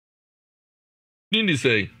Nini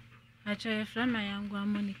say? Acha from Ayangwa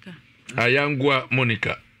Monica. Ayangwa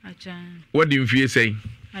Monica. Acha. What do you say?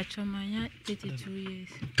 Acha manya 32 years.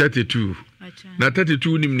 32. Acha. Na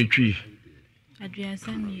 32 nim ni twi.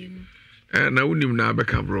 Aduasa mienu. Na unim na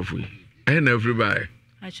abeka brofo yi. Na everybody.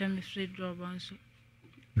 Acha me free drobonso.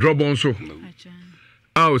 Drobonso. Acha.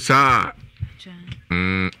 Aw sa. Acha.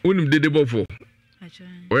 Unim dede bofo. Acha.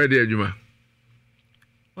 Oya de adwuma.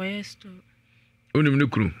 Oya store. Unim ne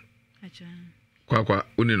kru. Acha. Kwa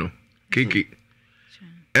uni no. Keke.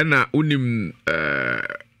 Acha. Na unim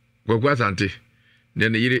kwa sante.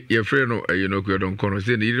 Then yire ye frɛ no no ko don kono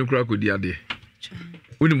se ne yire nkura ko di ade. Acha.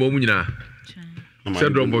 Unim omu nyina. Se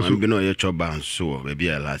dromboso bi no ye choba nso be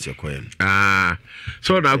bia last year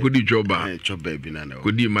so na ko di choba choba bi na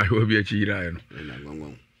ko di ma ho bi a chira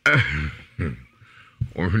no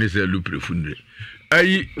on huni se lu prefundre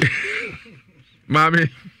ayi mami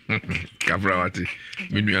kafrawati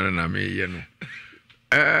minua na me ye no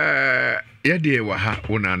ye de wa ha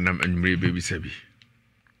wona nam anwure bebi sabi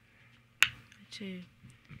Acha.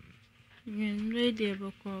 Nyen de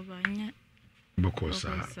boko ba nya boko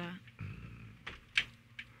sa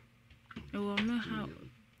ewo me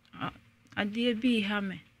ha ade bi ha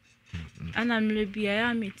me ana mle bi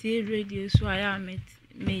ya me tie radio so ya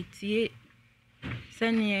me tie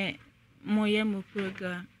sane moye mo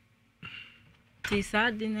program ti sa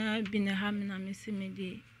de na bi na ha me na me se me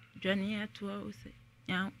de dwane ato o se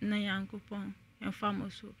ya na yankopon emfa mo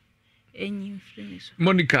so enyi mfiri me so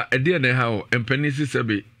Monica ede na ha o empanisi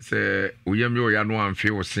sebe se oyam yo ya no amfe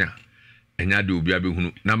wo se a enya de obi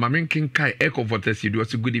abehunu na mamenkin kai comforters you do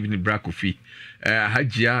good evening brakofi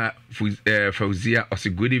hajia Fauzia or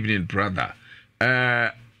good evening brother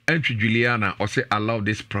entry Juliana or say I love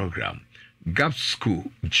this program Gap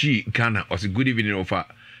School G Ghana or say good evening offer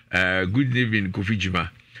good evening Kofi Jima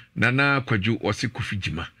Nana Kwaju or say Kofi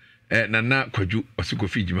Jima Nana Kwaju or say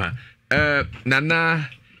Kofi Jima Nana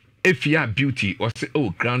Efia Beauty or say oh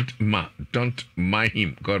grandma don't mind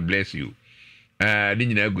him God bless you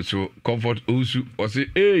Ninyina guso comfort osu or say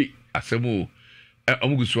asemo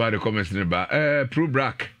omuguso are comments neba pro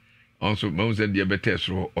black also mo send the better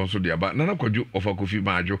so also the ba nana kwaju of Kofi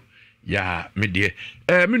Majo ya me de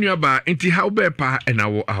menua ba enti how be pa na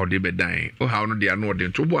wo how de be dan o how no de no de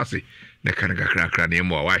to bo ase na kan kakra na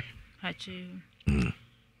mo why achi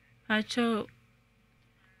acho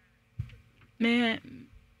me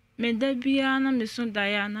da bia na me so da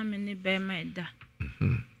ya na me ne be ma da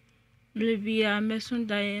Blebia mesun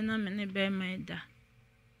Diana mene be maida.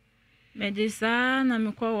 Medisa na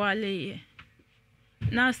me kwa wale ye.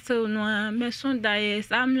 Na still no mesun Diana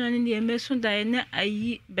samlo ni mesun Diana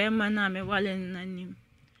ayi be ma na me wale nanim.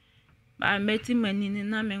 Ba meti manini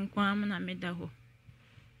na me nkwa am na me da ho.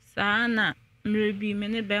 Sa na mrebi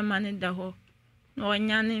mene be ma ne da ho. Na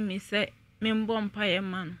onya ne mi se me mbɔ mpa ye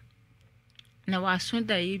ma no. Na waso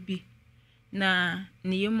da ye bi na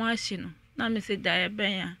ni ye mo ahye no. Na me se da ye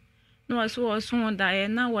ben ya. No waso da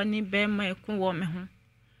na wani be ma eku wo me ho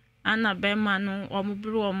ana be ma no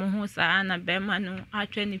omubru omo ho sa ana be ma no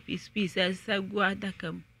atwe ni peace asagu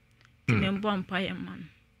adaka mu ti me bompa ye ma no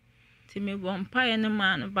ti me bompa ye ne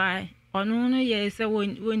ma no bai onu no ye se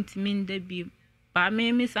wontimi nda bi ba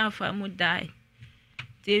me sanfa mu dai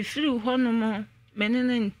ti firi ho no mo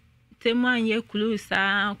menene temu anye kulu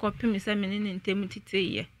sa kopim se menene temu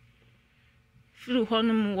titeye firi ho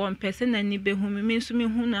no mo won pese na ni be hu me nso me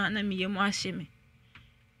hu na me ye mo ahye me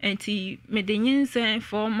enti me de nyinsen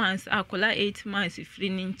 4 months akola 8 months firi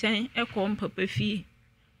ni nchen ekom papa fie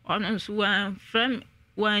ono nso wan from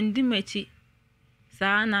wan di machi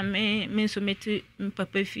sa na me nso meti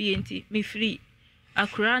papa fie enti me firi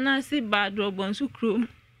akura na si bad robon su krum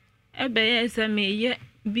ebe ye se me ye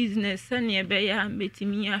business na ebe ya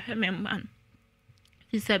metimi ahwe me man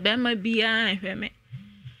isa be ma bia ahwe me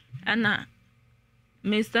ana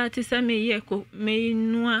me start sa me ye ko me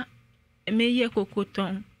nua me ye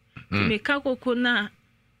kokoton me ka kokona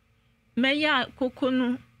me ya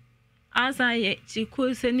kokonu asa ye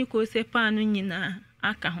chiko se ni ko se panu nyina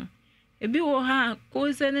aka ho ebi wo ha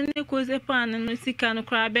ko se ni ko se panu no sika no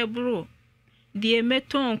kra be bro die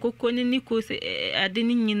meton kokoni ni ko se ade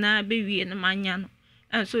ni nyina be wie no manya no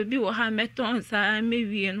enso ebi wo ha meton sa me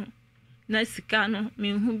wie no na sika no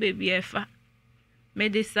me hu be bi efa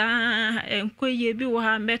medisa enkoye bi wo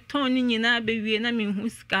ha meton ni nyina be wie na me hu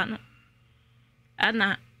sika no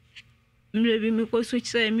ana mrebi mi ko so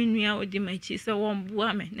kire mi nua odi machi se won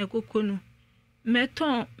bua me na kokonu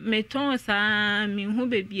meton sa mi hu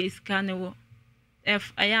be bi sika ne wo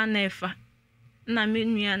aya na efa na me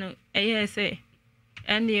nua no eye se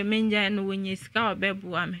ene menja no wonye sika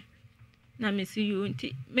obebua me na me si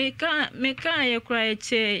yunti me ka ye kra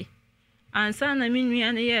eche ansa na me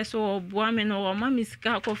nua ne yɛ so oboa me no o ma me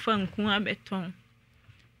sika akɔfa nku abeton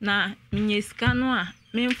na menye sika no a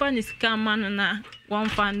memfa ne sika ma no na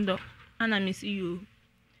wonfa ndo ana me si yo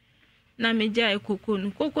na me gya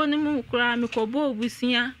ekoko no mu kura me kɔbɔ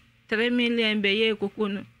obusia 3 million be ye ekoko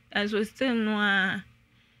no aso still no a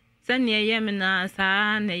sani ye me na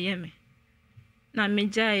saa na ye me na me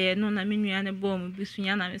gya ye no na me nua ne bɔ mu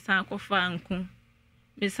busunya na me san akɔfa nku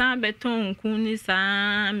me san beton nku ni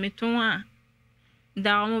saa me ton a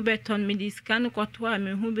da mo beton me diska no kɔto a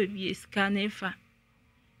me hu bebi sika na efa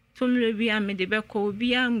tumre bi a me de bɛkɔ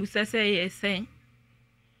obi a musa sɛ yɛ sɛn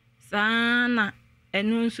saa na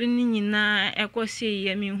enu nso ni nyina ɛkɔhye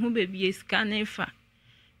yɛ me hu bebi sika na efa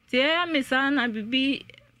tie me saa na bibi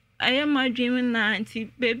ayɛ madwin na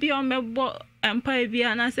nti bebi a ɔmɛbɔ empa bi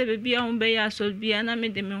a na sɛ bebi a ɔmbɛ yɛ asɔ bi a na me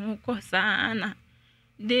de me ho kɔ saa na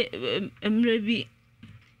de emre bi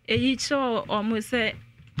eyi cho ɔmo sɛ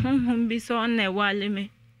honhom bi sɛ ɔna wale me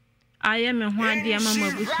ayɛ me ho ade ama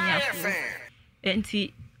mabusuafo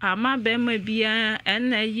enti ama bema bia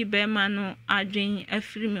ɛna yi bema no adwen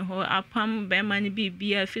afiri me ho apam bema ne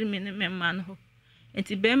bibia afiri me ne mema no ho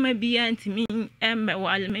enti bema bia ntimi ɛmɛ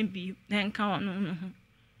wale me bi nka ɔno no ho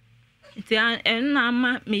enti ɛna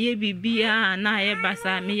ama me ye bibia na ayɛ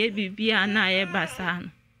basa me ye bibia na ayɛ basa no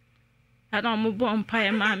ana mo bɔ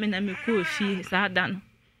mpa ma me na me kɔ fie saa da no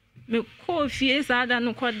me kɔ fie saa da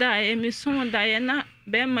no kɔda me son da ye na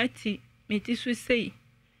bema ti me ti so sei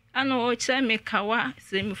ana o kyerɛ me kawa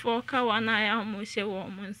sɛ me fo kawa na ya mo hye wo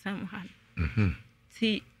mo nsam ha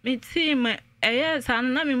ti me ti me ɛyɛ saa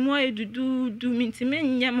na me mo edudu me ti me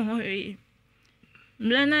nyɛ mo ho yi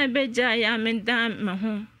mla na begya ya me dan me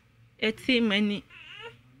ho eti mani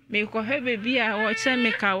me kɔ hɛ bebi a o kyerɛ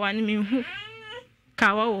me kawa ne me hu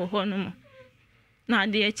kawa wo ho no mo na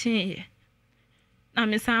de akyin na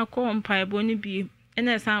me san kɔ mpa ebo ne bi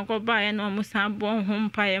ena san kɔ ba ye na mo san bɔ ho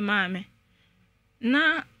mpa ye ma me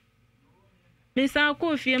na me san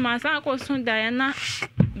kɔ fie ma san kɔ so da ye na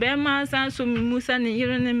be ma san so me musa ne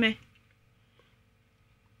yire ne me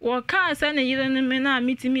wo ka sa ne yire ne me na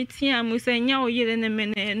mitimi a musa nya o yire ne me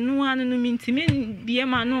ne nu anu no mitimi bie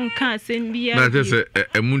ma no nka asem bia na te sɛ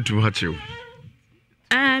emuntum ha chew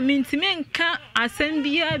mintimi nka asem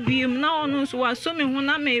bia biom na ono so waso me ho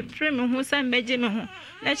na me pre me ho sa megye me ho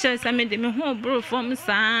na kyerɛ sɛ me de me ho bro fom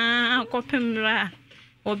saa akɔpemra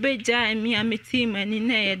obegya mi ameti mani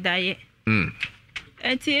na yɛ daye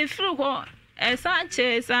enti efiri hɔ ɛsa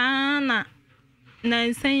kyerɛ saa na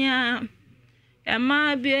nsanya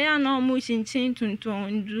ɛma bia ya na ɔmo chinchin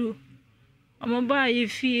tuntum duru ɔmo ba yɛ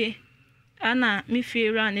fie ana me fie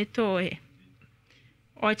ra ne toye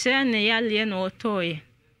ɔkyerɛ ne yale na ɔtoye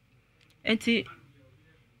enti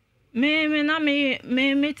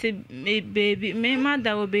me te baby me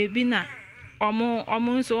mada o baby na ɔmo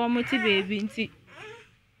nso ɔmo ti baby nti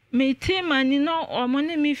me ti mani no ɔmo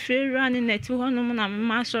ne me fie ra ne neti hɔ no na me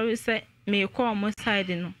ma sɔre sɛ me kɔ ɔmo side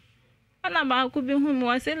no ana ba ko bi hu me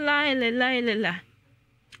wɔ se la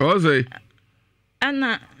ɔzɛ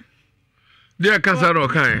ana dia kasaro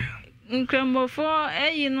kan nkrambofo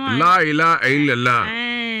eyi no la ilaha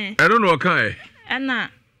ɛno no kan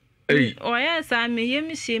ana oya sa me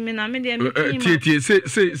yemi hye me na me de me pima tie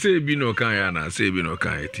se bi no kan ya na se bi no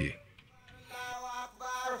kan tie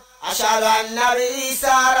أشهد أن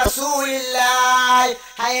عيسى رسول الله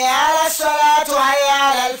حي على الصلاة حي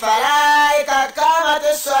على الفلاح قد قامت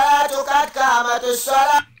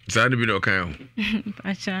الصلاة Sani bi no kan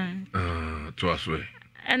acha to aswe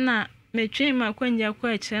na me twen ma kwanja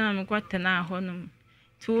kwa kyerɛ na me kwata na hɔ no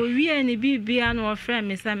to wie ne bibia na wɔfrɛ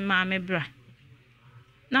me sɛ ma me bra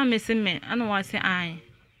na me se me ana wase an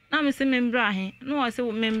na me se me bra he na wase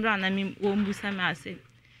me bra na me wo mbusa me ase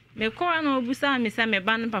me kɔ na obusa me sɛ me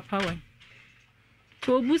ba no papa wɔ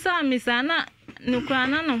to obusa me sa na nukura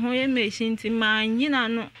na no ho ye me hyinti ma nyina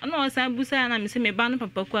no na wase abusa na me se me ba no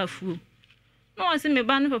papa kɔ afuo na wase me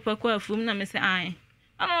ba no papa kɔ afuo na me se an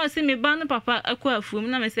ana wase me ba no papa akɔ afuo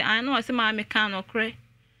na me se an na wase ma me kan no korɛ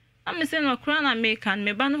na me se no korɛ na me kan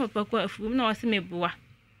me ba no papa kɔ afuo na wase me boa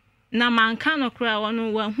na manka no kra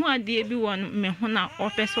wono wa hu ade bi won me ho na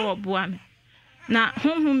opese oboa me na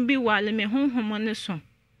honhom bi wale me honhom ne so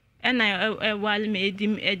ena wale me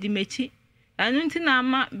edimechi anu nti na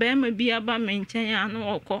ama be ma bi aba me nchen anu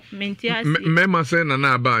okọ menti ase me ma se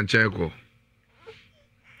na aba nchen ko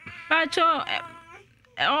pacho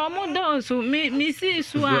omudo so mi si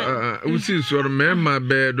so a usi so me ma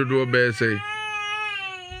be dodo be say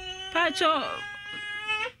pacho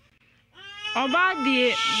oba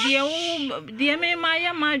die me ma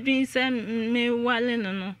ya madwin se me wale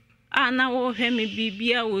no ana wo hwe me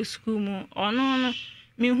bibia wo school mu ono no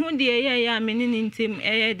me hu de ya me ne ntem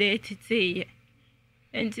de titeye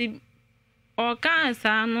enti o kan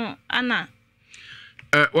sa no ana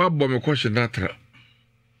wa bo me question natra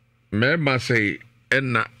me ma say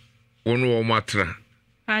enna wono wo matra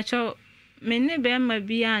acho me ne be ma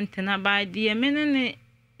bi antena ba de me ne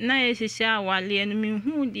na ye hihia awale no me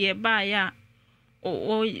hu de ba ya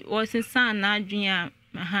o sensan na adwun a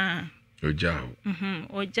ojao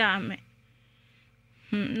oja me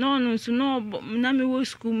no no so no na me wo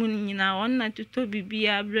school mu nyina on na tuto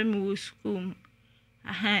bibia bra me wo school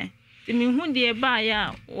ti me hu de ba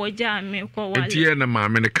ya oja me ko wale tie na ma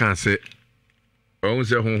me ne kan se on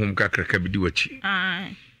se honhom kakraka bidi wachi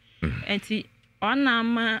enti ona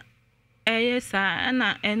ma sa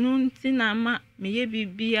na enu nti na ma me ye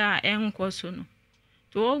bibia enkoso no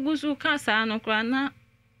to ogusu kasa no kra na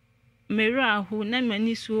mera hu na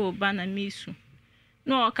mani su oba na misu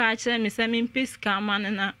no ka kire me se me peska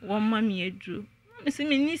man na wo ma me adru me se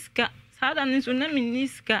miniska sada ni so na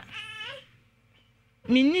miniska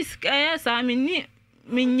ya sa me ni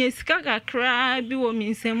minyeska kakra bi wo mi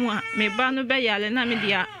nsemu a me ba no be yale na me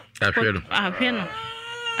dia ahwe no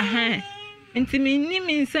enti me ni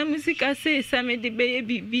mi nsemu sika se me de be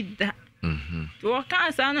bibida to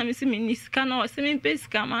ka sa na me se miniska no se me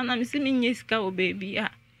peska man na me se minyeska o baby a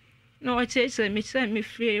no cheche me chere me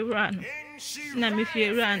free run na me free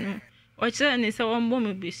run o chere ni se won bo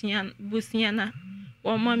me busia na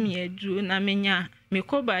wo ma me adru na menya me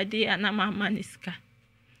ko ba de ana mama niska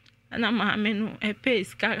ana mama no e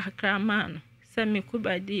peska kakra man se me ko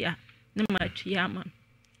ba de a na ma twa man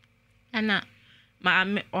ana ma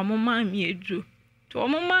me o mama me adru to o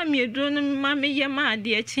mama me adru no ma me ye ma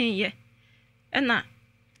de chenye ana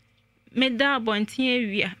me da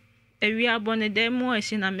bontin awia bone demo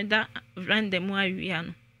ahye na me da random awia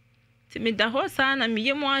no ti me da ho sa na me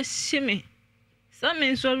yemo ahye me sa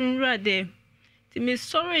me so runra de ti me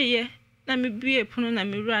sorry ye na me bie pono na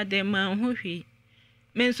me rura de ma ho hwi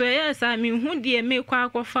me so ye sa me hu de me kwa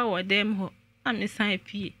akofa wo dem ho na me san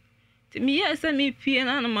pie ti me ye sa me pie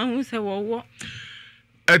na na ma hu se wo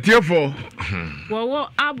etiefo wo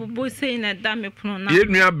abubo sei na da me pono na ye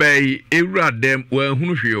nua bai ewura dem wa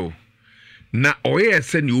hunu hwi o na oye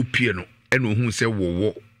se ni opie no ena ohun se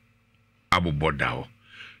wowo aboboda ho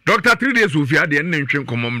Dr. 3 days ofia de ne ntwe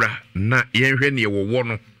nkomomra na yenhwe ne wowo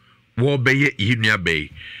no wo beye yinua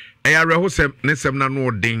bai ayareho sem ne sem na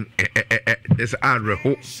no den des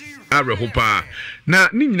areho pa na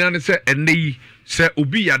ni nyina ne se enne yi se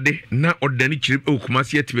obi yade na odani chiri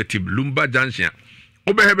okumase atibetib Lumba Junction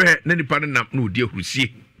obehebe na nipa ne nam na odi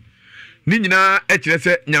ahurusie ni nyina ekire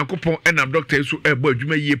se Nyankopon enam doctor esu ebo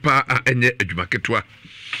adwuma yie pa a enye adwuma ketwa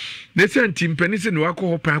ne se ntimpani se ne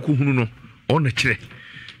wakọ pa ko hunu no ona kire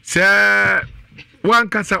se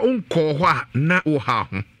wankasa onko ho a na wo ha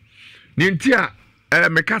ho ne ntia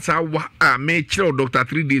mekasa wa a me kire Dr.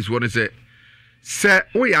 3 days won se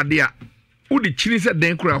wo yade a udi kiri se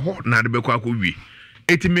den kura ho na de bekọ akọwie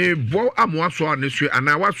eti me bo amoaso a ne so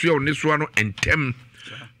ana waso ne so no entem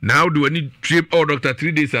now do any trip or Dr.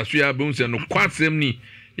 3 days as we are bones and kwasem ni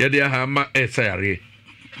ye de ha ma esayare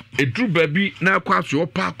edru baby na kwaso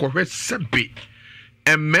pa kohwe sebe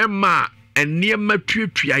emema eniema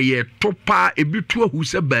tuatua ye topa ebitu ahu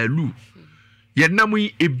se balu ye nam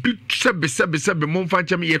yi ebi sebe momfa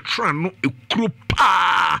ncham ye tra no ekuro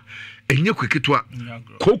pa enye kweketwa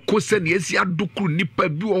koko se ne esi adokuru nipa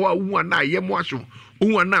bi wo awu na ayemo ahwo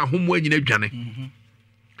owu na ahomo anyina dwane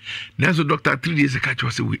nazo Dr. 3 days catch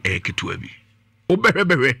we ketua bi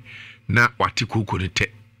obehwe na wate koko ne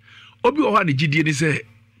te obi o ha ne gidie ni se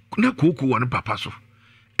na koko won papa so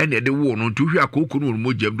ene de wo no to hwi akoko no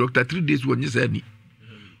mo jam Dr. 3 days won nyesa ni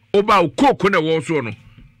oba koko na wo so no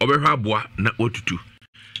obehwe aboa na otutu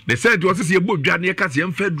ne said wo se ye bodwa ne ka se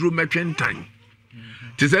mfa duro metwentan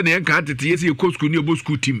te se ne nka tete ye se ye ko school ni obo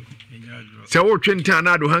school team se wo twentan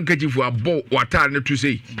na do handkerchief abo wata ne to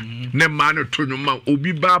sei ne ma no to nyuma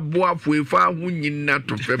obi ba boa fo fa hu nyina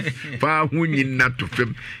to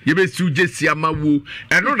fem ye be suje siama wo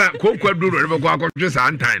eno na kokwa duro ne be kwa akotwe sa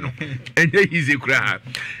antan no enye hizi kura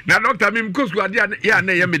na doctor mim kosku ade ya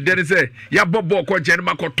na ye me dere se ya bobo ko nche ne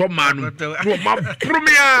makoto ma no to ma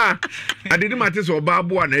promia ade ni mate so ba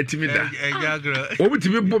boa na atimi da obi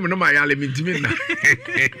timi bom no ma yale mi timi na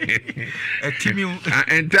atimi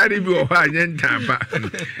entari bi o ha nyentapa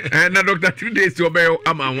na Dr. 3 days obeyo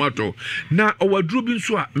ama wato na owadru bi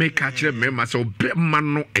nso a make kire mema se obema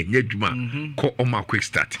no enye dwuma ko oma quick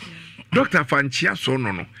start Dr. Fanchia so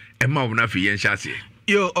no ema wo na fi yen hyase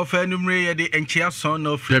Yo, offer numere the enchia son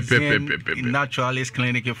of naturalist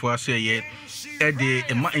clinic for us here. Eddie,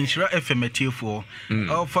 insura FMT for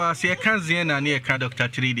offer see a Kanzian and near Dr.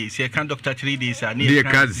 3 days. Here can Dr. 3 days and near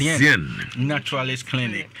Kanzian naturalist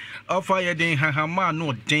clinic. Offer ye den hahama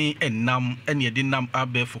no den enam and ye dinam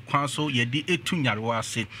abe for council ye di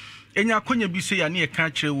etunyarwase. Enya konya bi se ya ne ka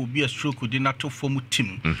kire wo bi a stroke di na to fom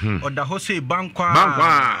tim oda ho se bankwa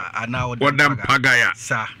ana oda pagaya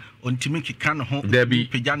sa ontimi kika no ho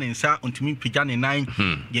pagya ne nsa ontimi pagya ne nan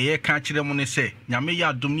ye ka kire mo ne se nyame ya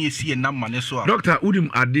adom ne esi enam mane so a doctor udim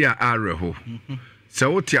ade a areho se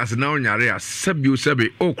woti ase na onyare a sabio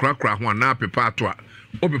sabe o krakra ho na pepa ato a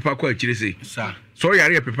o pepa kwa kire se sa so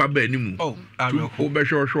yare pepa ba animu o areho o be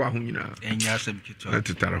hwo hwo aho nyina enya asem kito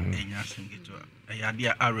atitara ho enya asem kito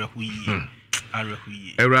ayadia arehu yi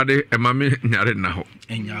Erade emame nyare na ho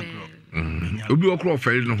enya gro obi okro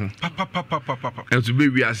ofere no ho papa enso be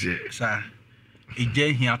wi ase sa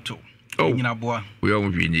eje hiato nyina boa we o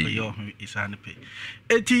hwinyi yo isane pe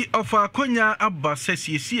eti ofa konya aba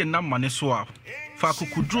sesiesie na mane so a fa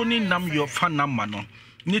kokudro ni nam yo fa na mano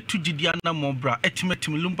ne tujidia na mobra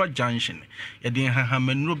etimetim lumba junction yede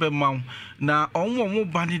hahamanuro be maw na onwo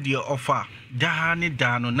ba ne de ofa da ne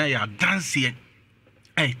da no na ya dance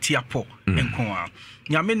tiapo enkoa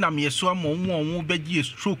nyame nam yeso amon begie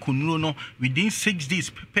stroke nuro no within 6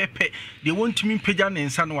 days pepe they want me pagya ne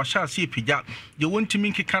nsa no wahya ase pagya they want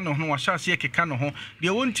me keka no ho wahya ase keka no ho they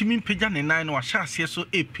want me pagya ne nan no wahya ase so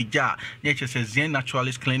pagya na chese Zen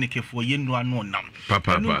Naturalist Clinic for yenu ano nam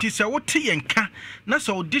no ti se wote yenka na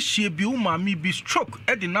se odehie bi umami bi stroke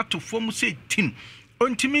e de na to fom say tin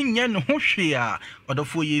ontimi nya no ho hwe a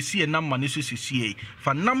odofo yesi enam mane so sisie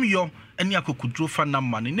fa nam yo ani akokudro fa nam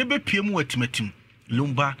mane ne bepie mu atimatim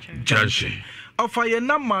lumba junction ofa ye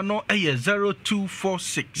nam mano eye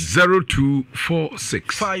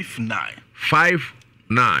 0246 59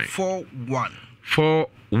 41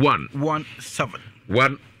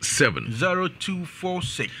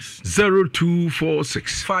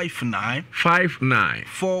 0246 59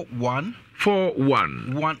 41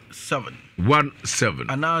 17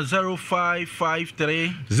 and now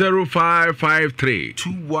 0553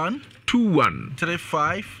 21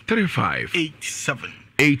 35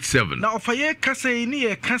 87 now for ye kase ni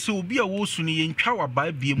ye kase obi a wo su ni ye ntwa wa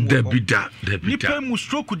ba bie mu debida nipa mu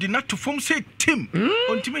stroke di na to fom say tim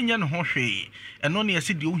ontime nya no ho hwe eno ne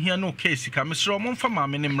yesi de ohia no case ka mesro momfa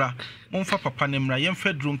maame ne mra momfa papa ne mra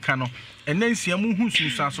yemfa duru nka no enansia mu hu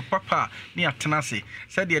sunsan so papa ne atena se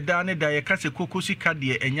se de da ne da ye kase kokosi ka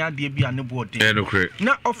de enya de bi ane bo den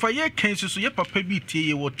na ofaye kan so ye papa bi tie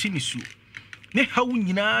ye wo tinisu ne hawu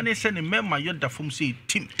nyina ne se ne mema yoda fom se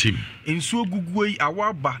tim ensuo guguoi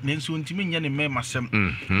awaba ne ensuo ntimi nya ne mema sem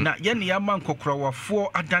na ye ne yama nkokrawafo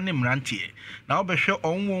adane mrantie na obehwe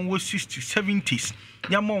onwon wo 60 70s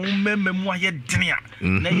yama on mema mu aye denia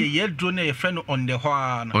na ye dro na ye fe no on the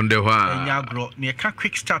hoa enya gro ne ka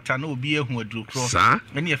quick starter na obi ehu aduro kro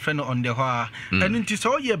ne ye fe no on the hoa enu nti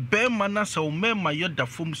so ye be mana so mema yoda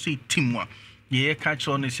fom se tim a ye ka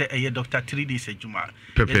cho ne se eye Dr. 3 days ejuma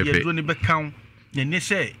ye dro ne be kan ne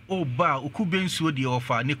se o ba okubensuo de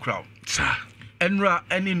ofa ne crowd sa enra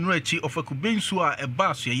eni nrachi ofa kubensuo a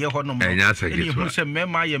eba so ye ho no mo eni hu se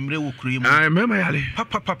mema ye mre wo kure mu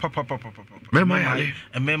mema yale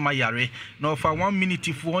mema yare no ofa 1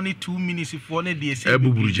 minute for only 2 minutes for only de se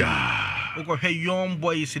ebuburuja o hwe young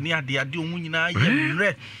boys ni ade ohun nyina ye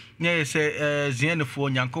mre ne se zienefo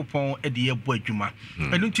nyankopon e de ye bo adwuma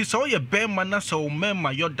enu nti so ye be ma na so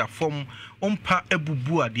mema yoda fom ompa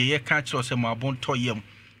ebubu ade ye ka kiro se ma bon toyem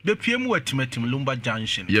be piemu atimatim lumba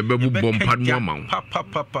junction ye bebu bompa no ma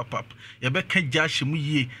pap ye be ka jahyimu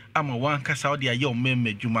yie ama wan kasa ode aye o mema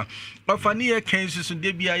adwuma ofani ye kan susu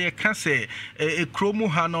de bia ye ka se ekromu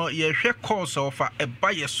ha no ye hwe course ofa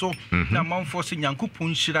eba ye so na manfo se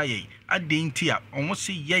nyankopon hira ye adenti a omo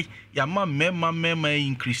se ye ya ma mema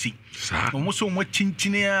increase omo so mo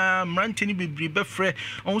chinchini a mrante ni bebri be frɛ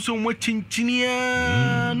omo so mo chinchini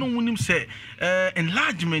a no wonim se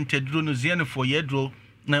enlargement edro no ziane for ye dro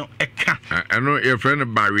na eka eno your friend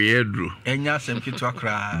barrier dro enya sem kitu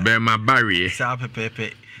akra be ma barrier sa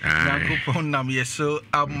pepepe nyankopon nam yeso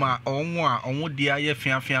ama onwo a onwo dia ye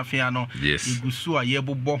fia no igusu a ye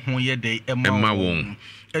bobɔ ho ye de ema won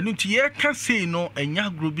enu ti ye ka sei no enya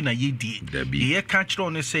gro bi na ye die ye ka kire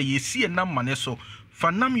on se ye sie na mane so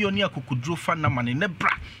fa nam yo ne akokudro fa na mane ne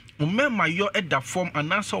bra umema yo eda form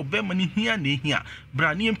anasa obema ni hia na hia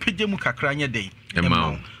bra ne empege mu kakra nya den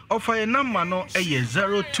ema offer a number no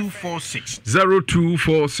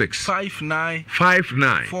 0246 59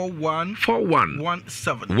 41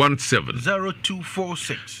 17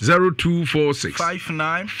 0246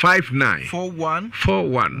 59 41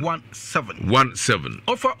 17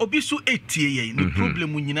 offer obisu etie no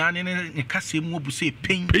problem nyina ne kase mu obu say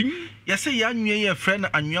pain yase ya anwe ye friend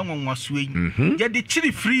anwa nwanwaso yi ye de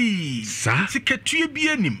chiri free sikatue bi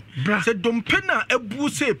anim se dompe na abu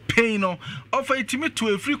say pain no offer itimi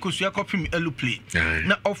to free kosua kopim eluplay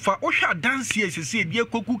na offer ohwa dance ye se de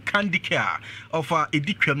koku candy care offer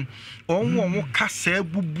editwam onwo kasa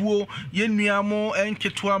bubuo ye nuamo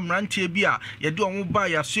enketo amrante bi a ye de onwo ba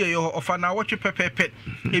ya so ye offer na wotwe pepepe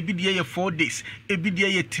ebi de ye 4 days ebi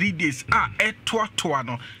de ye 3 days etoatoa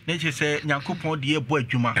no na che se nyankopon de ye bo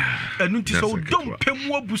adwuma enu ti so dom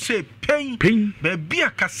pemu abu se pain ba bia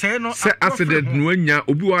kasa no se accident no anya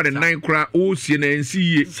obi wa de nan kra o sie na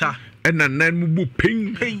nsiye ena nan mu bu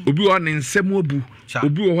pain obi wa ne nsem abu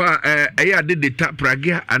obi wo ha eya de data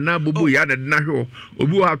pragia ana bobo ya de na hwo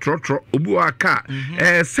obi wo trotro obi wo ka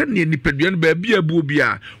se ne nipadua no ba bia abu obi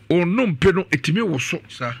a onom pe no etimi woso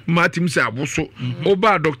matim se aboso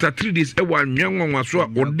oba Dr. 3 days e wa nwanwa so a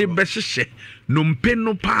ode be hyehye no mpe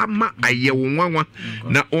no pa ma ayewo nwanwa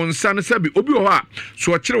na onsa no sabi obi wo ha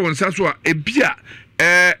so kire wonsa so a ebia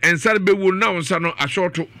ensar be wo na onsa no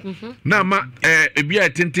ashoto na ma ebia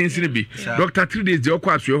tenten sine bi Dr. 3 days de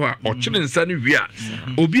okwa so ho a o kire nsa no wi a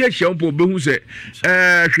obi a hia mpo be hu se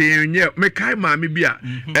hwenye me kai ma me bi a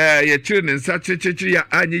ye kire ne nsa kire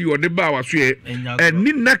ya anye yi ode ba wa so ye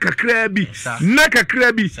ni na kakra bi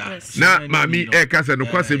na mami kasa no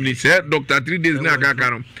kwasem ni se Dr. 3 days na aka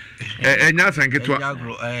no enya sanketwa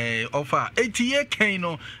offer 80 year kain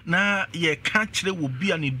no na ye ka kire wo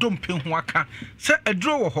bia ni dompe ho aka se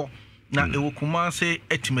edro wo ho na ewo kuma se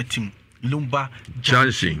etimatim lumba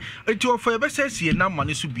junction enti offer be se sie na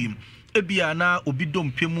mane so biem ebia na obi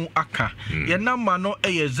dompe mu aka ye number no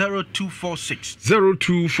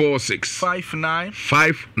 0246 59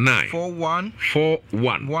 41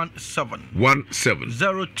 17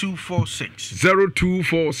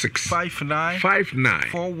 0246 59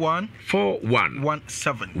 41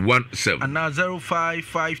 17 and now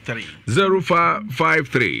 0553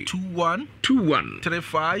 21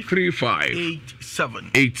 35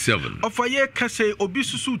 87 offer ye kase obi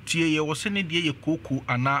susu tie ye wo se ne de ye koku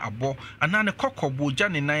ana abo ana ne kokobo ja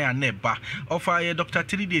ne nan ya na ba offer ye Dr.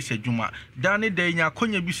 3 days adwuma dane de nya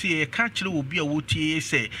konya bi se ye ka kire obi a wotie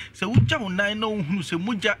se wugya wo nan na ohunu se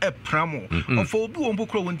mugya epramo offer obi wo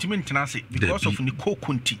mbokro wontimi ntena se because of ni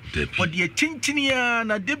koku nti wode ye chinchinia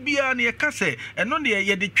na debia ne ye kase eno ne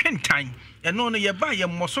ye de twentan eno ne ye ba ye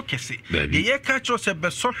mmoso kese ye ka kire se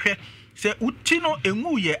besohwe se utino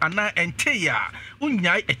enguye ana enteya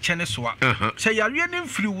unyai echene soa se yare ne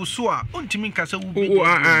mfiri wo so a untimi nkasa wo bi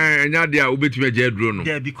anya de a obetime agya aduro no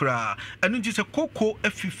de bi kra enu nti se koko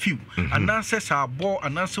afifiu ana se sabo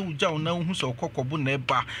ana se ugya ona hu se kokobo na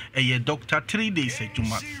eba eye Dr. 3 days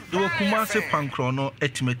adwuma de wo kuma se pankro no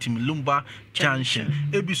etimatim lumba junction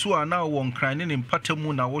ebiso ana wo nkran ne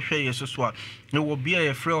mpatamu na wo hwe yeso so a ne wo bia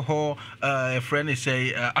ye frɛ ho friend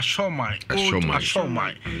say ashomai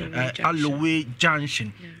Alloway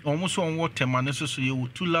Junction almost on water man so ye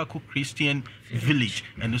Tulako Christian Village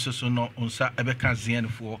and this is no onsa ebeka zian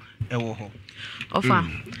for ewo ho ofa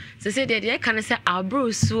se de can say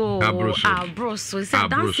abroso say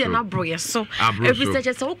dance na broye so every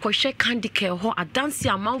stage say ukwohwe candy care ho a dance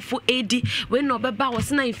amanfo AD when no beba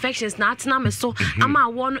was na infections na atena me so ama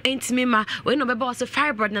wo no entimi ma when no beba was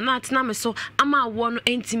fibroid na atena me so ama wo no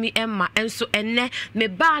entimi emma enso enne me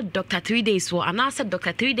ba Dr. 3 days for and I said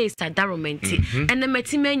Dr. 3 days environment and the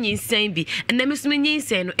metime nyinsen bi and the mesome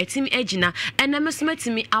nyinsen no etimi agina and the mesome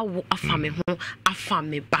timi awo afame ho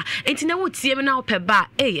afame ba enti na wotie me na opeba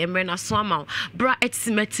emre na so ama bra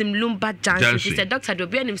etimetim lumba junction she said Dr.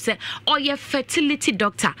 Dobianim say oye fertility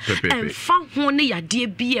doctor and fa ho ne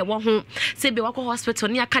yade bi e wo ho say be wako hospital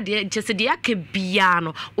ne aka de just de aka bia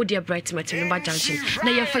no wo de bright metim lumba junction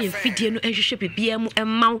na ye fa ye fidie no enhwehwe bia mu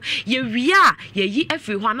emma ye wia ye yi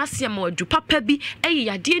afri ho anase ma wadu papa bi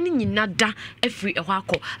yade ni nyina da afri ho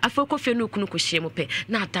akọ afọ fe no kunu ko hye mu pe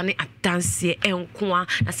na adane adanse enkoa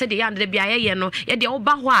na se de ya de bia ye no ye de wo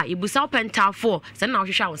ba ho a ibusa opentafo se na wo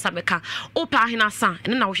hwehwe awon sabeka wo pa ahena sa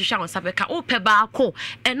ene na wo hwehwe awon sabeka wo pe ba akọ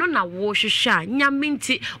eno na wo hwehwe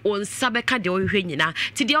nyaminti won sabeka de wo hwehwe nyina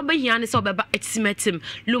ti de obehia ne se obeba etimetim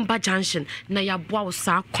lumba junction na ya boa wo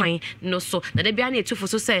sa kwan no so na de bia na etufo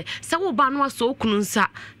so se wo ba no aso okunu nsa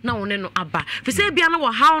na wo ne no aba fi se bia na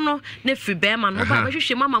wo haw no na free be ma no ba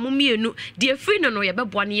hwehwe mama mu mienu de free no no ye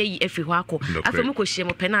beboa ne yi afri ho akọ afọ mu ko hye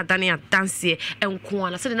mo pe na adane adanse aseɛ enko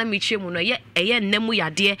ana sɛ na mekyie mu no ɛyɛ nnemu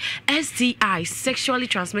yade STI sexually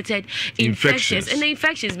transmitted infections and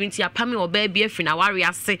infections mean ti apame oba bi afri na ware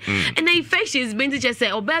ase and infections mean just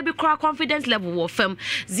say oba bi cry confidence level wo fam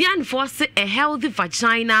zian force a healthy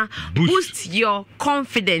vagina boost your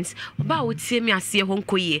confidence oba wotie mi ase ho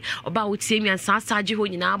nkoye oba wotie mi ansasaje ho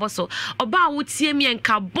nyina aboso oba wotie mi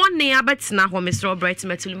enka bone abetena ho Mr. Bright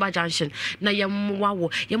Metulumba Junction na yemwa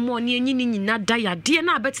wo yemmo ne nyini nyina da yade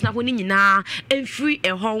na abetena ho ni nyina emfiri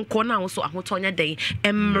ho nko na wo so ahotonya den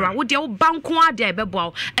emra wo de wo banko ade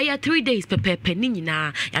ebeboa eya 3 days pepepe ni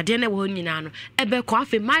nyina yade na wo nyina no ebekọ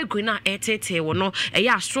afi migraine na etete wo no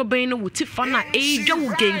eya astroben no wutifa na edwa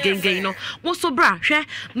wo gengengen no wo so bra hwe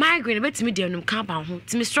migraine betimi de anum ka ba ho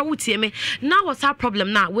timi stro wutie me na what's our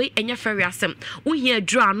problem na we enya feri asem wo hia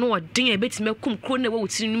adura no odin ebetimi akum kro na wo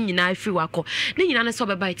wutiri num nyina afi wako ni nyina ne so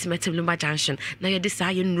beba itimetem Lumba Junction na ye de sa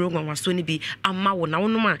ye nro nwanwaso ni bi ama wo na wo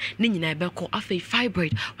no ma ni nyina ebekọ afi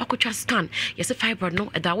fibroid wakotwa scan yes fibroid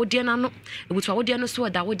no eda wo de na no ebutu wo de no so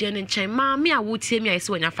eda wo de ne nchen ma me a wo tie me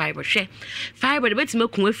ayese wonya fibroid hwe fibroid betimi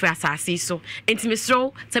akum afi asase so entimi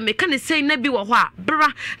stro te me ka ne sei na bi wo ho a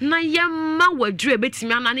bra na ye ma wadru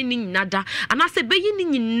ebetimi anane ni nyina da anase beyi ni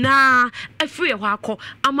nyina afiri ho akọ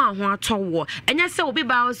ama ho atọwo enye se obi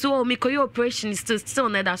ba so me koyo operation still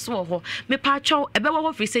na da so ho me pa atwo ebe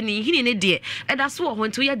wo firi se ni hini ne de eda so ho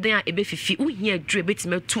nto ye den a ebe fifi uhia adru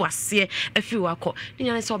ebetimi atu ase afiri ho akọ ni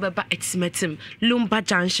nyane se obeba etimetem Lumba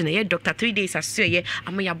Junction ye doctor 3 days aso ye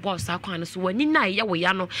ama ya boss akọ an so wani na ye wo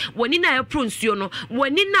ya no wani na e pronsuo no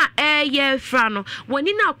wani na ye fra no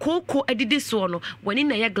wani na koko edidi so no wani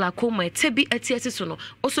na ye glaucoma tebi etiesi so no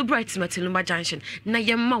also bright Lumba Junction na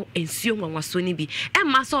ye ma ensuo nwanwaso ni bi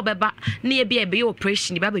emma so obeba na ye bia be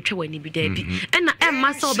operation ba betwa wani bi da bi na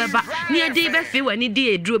emma so obeba na ye de be fi wani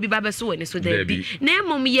de eduro bi ba be so wani so da bi na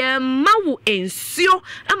emom ye ma wo ensuo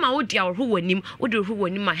ama wo dia wo wanim wo de wo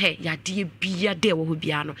wanim ma he ya de bia de wo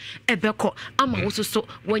bia no ebekọ ama wo so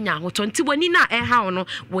wanya ahoto nti wani na ha no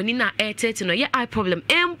wani na tete no ye eye problem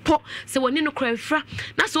empo se wani no kra fra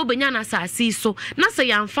na so obenya na asase so na se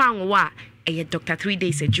yamfa anwo a eye doctor 3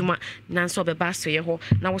 days adwuma na so beba so ye ho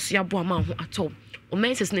na wo so ya bo ama ho ato o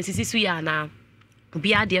menses na sisi so ya na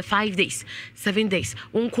bia there 5 days 7 days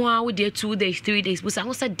unko a wo there 2 days 3 days busa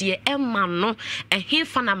ho said there emma no he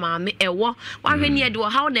fa na maame ewo wa hwe ne de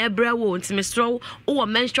how na ebra wo ntimi stro wo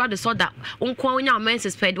menstrual disorder unko a wonya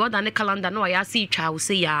menses ped wo da ne calendar no ya see twa wo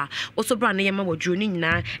say ya wo so bra na yema woduro ni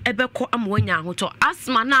nyina ebekọ am wonya ahoto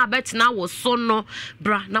asthma na abetna wo so no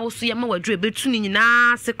bra na wo so yema woduro ebetu ni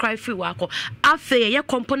nyina se cry free wako afa ye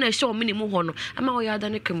component show minimum ho no ama wo ya da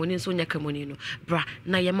ne kemoni so nya kemoni no bra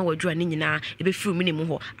na yema woduro ni nyina ebe free minimum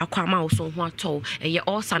ho akwama wo so ho atọ eye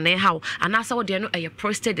ulcer na how anasa wo de no eye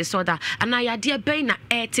prostate disorder ana yade ben na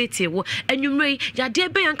etete wo anwumrei yade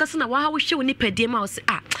ben ankasa na wa ha wo hwe wo nipadie ma wo se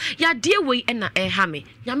yade wei na ha me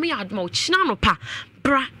nyame ya adoma wo china no pa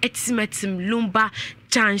bra etimetem Lumba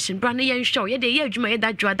Junction bra na yen show ye de ye adwuma ye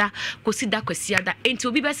da dwada kosi da kwasi ada enti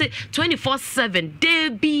obi be se 24/7 de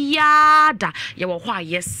biada ye wo ho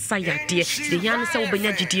ayesa yade de yan se wo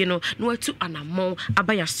benya gidie no na watu anamon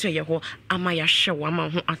abaya so ye ho ama ya hwe wo ama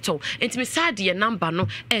ho ato enti me sade ye number no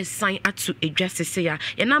e sign atu edwasese ya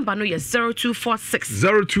ye number no ye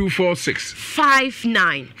 0246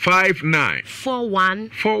 59 41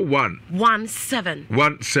 17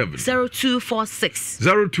 0246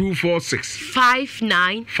 59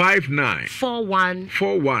 41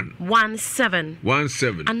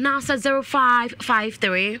 17 and now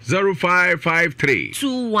 0553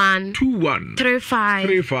 21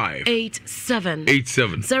 35 87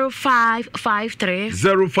 0553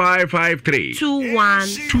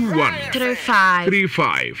 21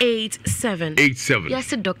 35 87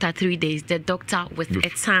 yes Dr. 3 days the doctor with a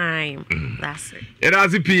time that's it it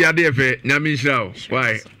has p adefe nyame nshira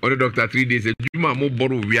why or Dr. 3 days edwuma mo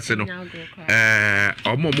boro wiase no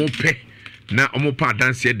omo pe na omo pa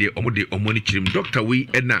dance de omo de omo ni chirim doctor we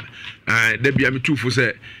na da bia metufo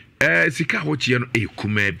se sika ho chie no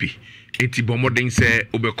kuma bi enti bomoden se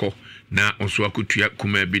obekọ na onso akotua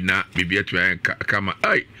kuma bi na bibia tua kama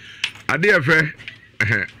ai ade efe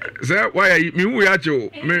se why mi hu ya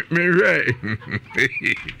cho me hwe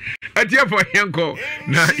atia for yanko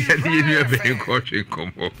na yadi ni ebe ko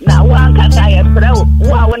hwenkomo na wa kata ye prewo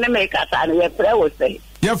wa wona me kata na ye prewo sei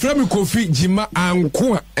ya frame Kofi Jima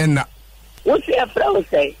anko ena wo se ye prewo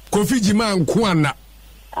sei Kofi Jima anko ana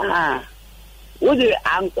wo de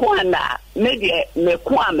anko ana me de me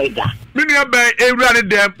ko ameda mini aba ewura ne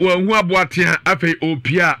dem wo hu aboatea afei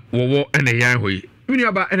opia wo ene yan hoyi mini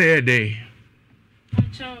aba ene ye den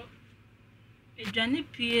acho edwane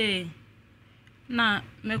pie na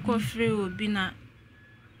me ko free obi na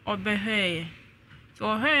obehwe so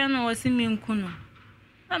ohwe na wasi mi nkunu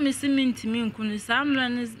na me simenti mi nkunu samra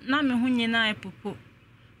na me hunye na epopo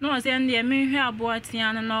na wasi ande me hwe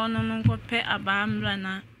aboatia na ono no nkope abamra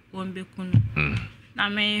na wombekunu na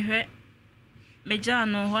me hwe meja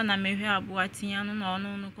no ho na me hwe aboatia na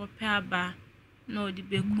ono no nkope aba na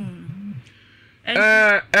odibekunu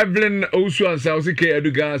Evelyn Osu ansa osike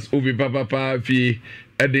edu gas obi papa fi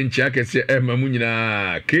edinchi akese mamu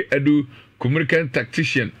nyina ke edu communication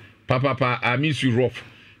tactician papa I miss you rough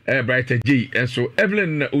brighter J and so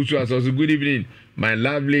Evelyn Osu ansa so good evening my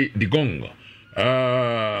lovely Digong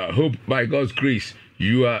hope by God's grace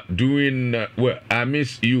you are doing well I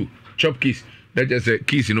miss you chop kiss that just a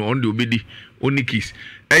kiss on the obedi only kiss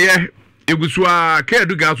egusua ke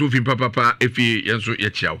edu gas ofi papa efi yenso ye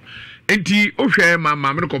chiaw enti ohwe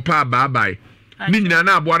mama me ko pa bye ni nyina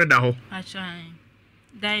na aboare da ho achai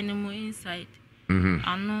dynamo inside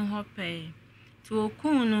anu ho pe ti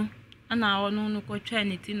okunu ana onu no ko twa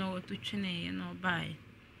ni ti no to twene ye no bai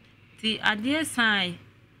ti ade sai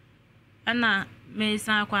ana me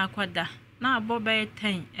san akwada na abobe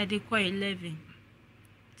 10 e de ko 11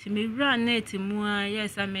 ti me wura net mu a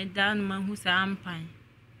yes me dan ma hu sa ampan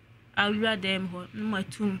awura dem ho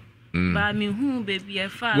matum ba me hu baby e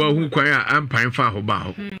fa wa hu kwan a ampan fa ho ba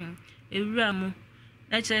ho ewura mu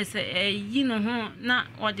na chese yi no ho na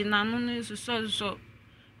odi nanu no so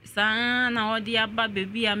sa na odi aba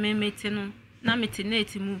baby a memete no na mete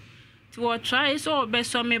net mu ti wo try so be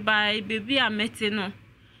so me by baby a mete no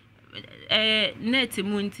net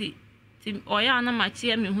mu nti ti oya na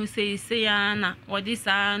machi me hu sei ya na odi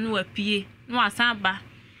sa no apie no asan ba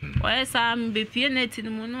oya sa me pie net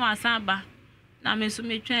mu no asan ba na me so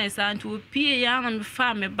me twen sa nti opie ya na me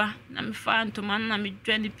fa me ba na me fa ntoma na me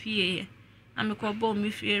dwane pie na me ko bo me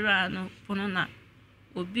fiera no pono na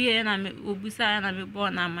obi na me obusa na me bo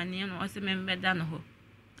na amane no o se me mbeda no ho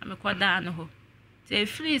na me ko da no ho te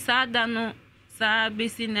free sa da no sa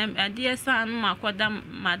besi na ade sa no makoda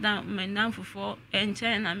madam menam fofo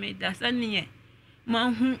enche na me da sa niye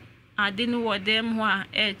manhu ade no wo dem ho a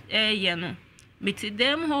ye no me ti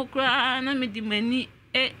dem ho kra na me di mani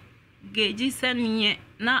geji saniye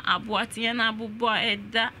na aboatie na abubo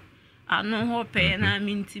eda anu ho pe na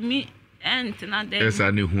mintimi ent na dem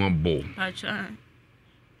esa ni hu abo pacha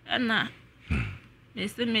na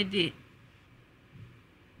mese mede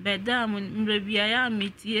beda mun mrebia ya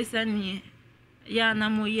mitie saniye ya na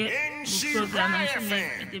moye program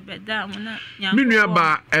na de beda mun na nya minua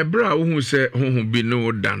ba ebra wo hu se hu bi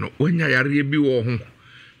no da no wonya yare bi wo ho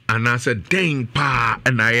anase den pa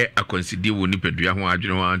na ye akonsidi wo ni pedua ho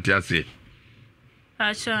adwene ho anti ase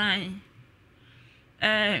achai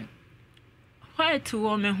white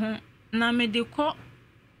wo me ho na me de ko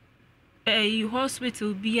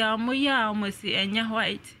hospital bia mo ya mo si enya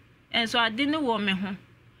white enso ade ne wo me ho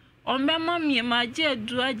o me mamie ma je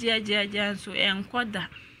adu aje so enkoda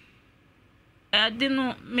ade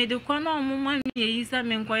no me de ko na mo mamie yi sa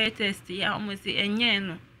me nkoye test ya mo si enye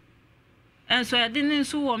no enso ade ne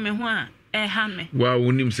nso wo me ho a ha me wa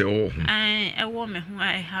wonim se wo ho wo me ho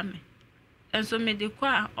a ha me enso me de ko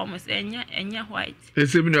a o mo se enya white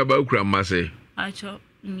ese bi na ba kura mase acho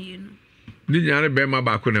mienu ni nyare be ma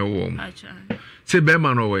ba ko na wo mo acho se be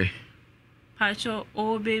ma no we acho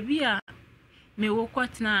o baby a me wo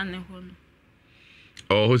kwatna ne ho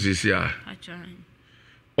no ho sisi a acho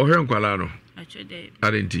o hwe nkwala no acho de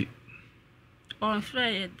arenti on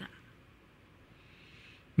frey da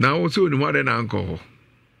na wo se oni mo de na anko ho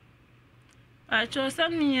acho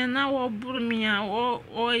samiye na wo burmiya wo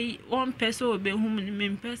on pese obehum ni me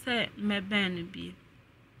pese me ben bi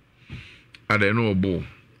ade no obo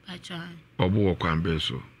acho obo wo kwan be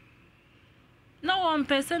so na won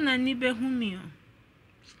pese na ni behumi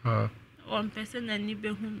ah won pese na ni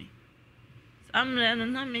behumi samle no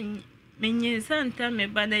na menye santa me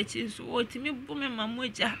bana chi so otimi bu me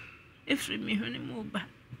mamoja efri mi hune mu ba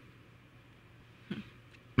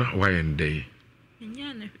na why ndey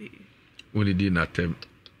nya na hwe woni di na tem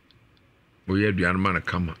o ye duan man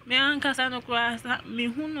kama me anka sa no kra sa mi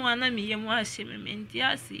hunu ana mi yemu ahye me menti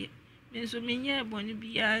ase me so me nya boni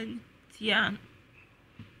bia tian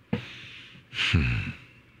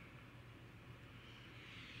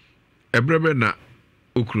ebrebe na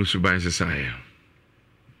okru suban sesaye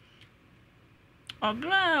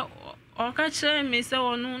obra o ka chere me se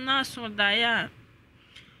wonu na so daya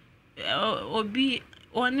obi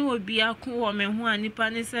woni obi akun wo me hu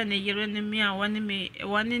anipa ne se ne yere ne mi a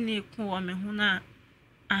woni ne kun wo me hu na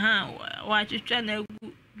aha wa twetwa na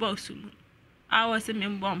gu box mu a wo se me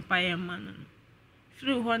mbom pa ye ma no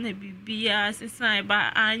free ho na bibia sesan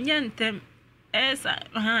ba anya ntem esa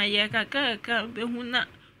ha ye kaka be hu na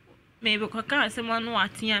maybe coca someone no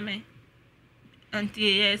atia me anti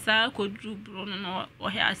yes I could do bruno or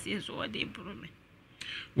has is or they bruno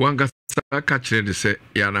one gas catch the say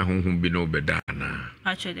yana hum be no bedana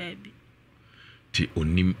actually be ti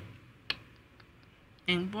onim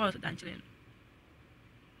en boss danchelen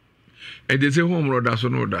e de say home roda so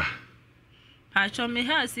no da actually me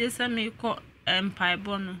has yes me ko empire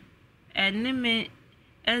bono enne me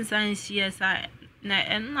ensan CSI na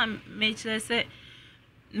enna me chere say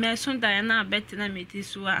me so da na bet na me ti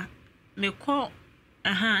so a me ko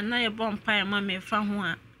na ye bompa ma me fa ho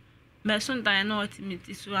a me so da na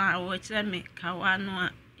otimiti so a wo chere me ka wa no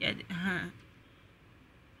a ye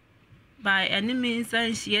by any means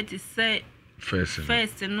and she to say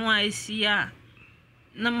first no I see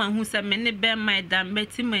na ma hu se me ne be my da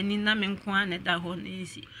beti mani na me nko ane da ho na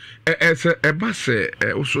isi e ba se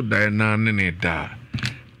wo so da na ne da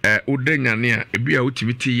udanyane a ebi a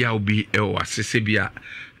utimiti ya obi e o asese bia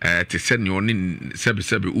te se ne oni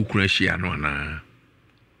sebe ukura hia no na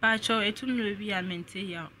ba cho etunro bi a mente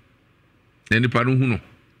ya ne pa no hu no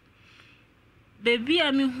baby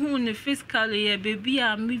a me hu ne physically ya baby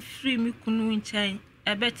a me free me kunu nchan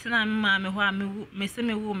e betina me ma me ho a me se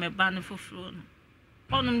me wo me ba no foforo no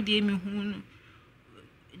onum de me hu no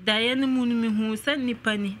daye ne mu no me hu se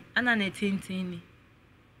nipa ni ana na tintin ni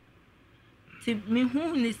ti me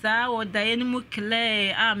hu ni sa o daye ne mu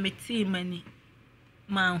kle a me ti mani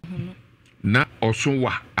ma hu no na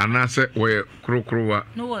osonwa anase we krokrowa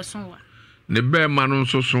no osonwa ne be ma no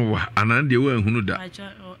nso sonwa anan de we hunu da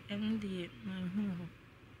aja o ndi ma hu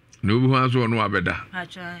no bi ho aso no abeda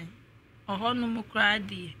aja oho no mu kra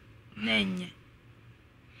di na enye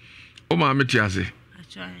o ma meti ase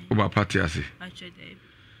aja o ba pati ase aja de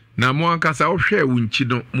na mo ankasa wo hwe wunchi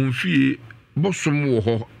no mo fie bosom wo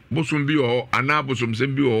ho bosom bi wo ana bosom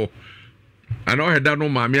sem bi wo ana o heda no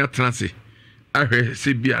ma me atrase ahwe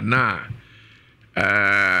se bia na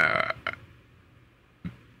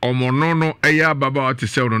omono no eya baba ati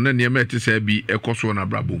se no na niam ati se bi ekoso na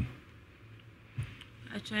brabom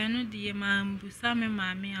aja no die ma mbusa me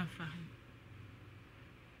ma me afa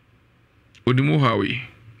odimu hawi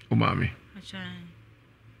o ma me aja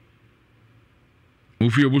mo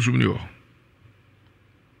fie bosom ni wo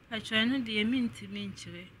aja no die minti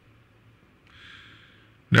menchire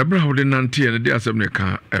na bra wo de nante ne de asem ne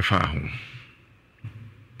ka efa ho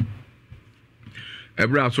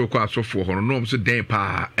ebra so kwa asofo ho no so den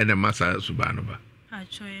pa ene masa suba no ba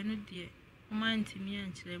achoye no die o man timi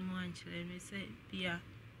anchire mu anchire me say bia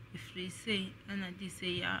ifri say ana di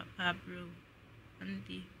say ya abro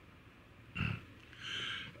andi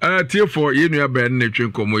tie for yenu ya ben ne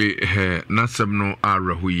twenkomo nasem no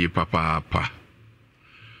arahu yi papa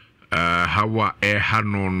hawa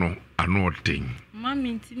hano no anotin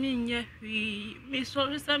mami timi nya hwi me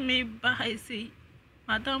so sa me ba ha say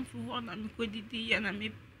madam fu ho na me kodidi ya na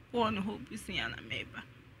me pon ho busi ya na me ba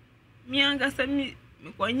mi anga sa mi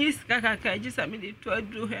ko nyi sika kaka ji sa me de to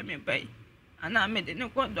adru he me bai ana me de ne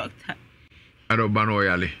ko doctor ado ba no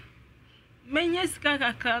yale me nyi sika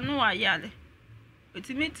kaka no ayale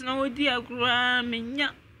otimiti na odi agura me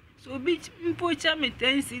nya so bi mpo cha me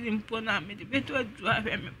tensi mpo na me de beto adru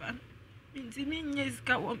he me ba mi ntimi nyi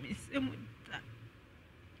sika wo me semu da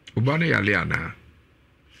ubane yale ana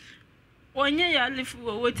onye ya lifu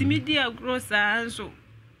wotimi di agro sa anso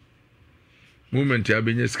moment ya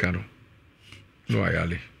benye skano no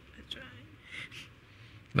ayale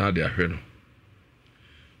na de ahwe no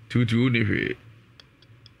tutu ni hwe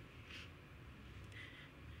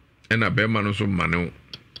ena be ma no so mane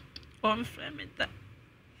on fremeta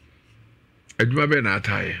aduma be na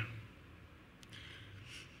ataye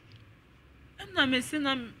na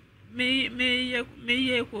mesina me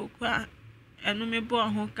ye kokwa enu me bo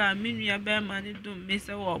ho ka menua be ma ne dum me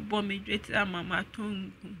se wo bo me dweti amama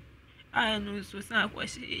tongu anu so sa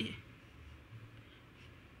kwashi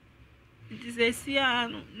it is sia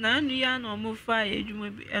na anu ya no mo fa edwuma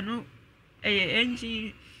bi enu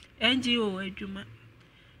NGO edwuma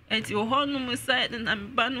enti ho no mo side na me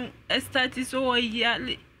ba no start so wo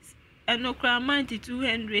yale enu kra month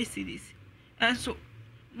 200 cedis enso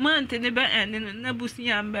month ne be ene na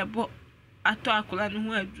busia mbebo ato akola no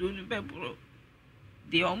ho aduro no be bro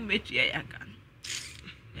de ombetu ya kan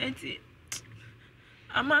enti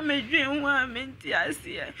ama medwe ho a menti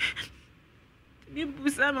asia ni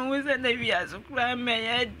busa ma wese na wi azukura me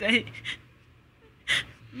ya dai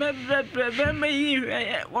me me yi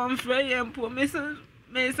hwe won fra ye mpo me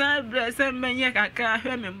sa bra se menye kaka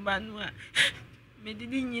hwe me mba no a me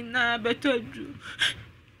didi nyina beto aduru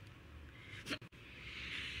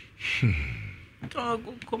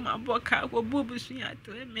togo koma boka go bubu sunya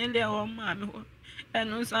tre mele o ma me ho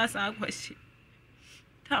enu sa kwashi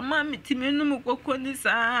Tama mitimenu mukoko ni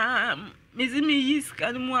sa mizimi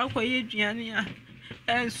yiska ni mwako yejuani ya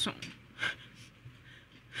enso.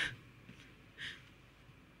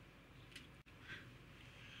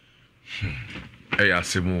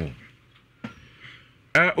 Asemo.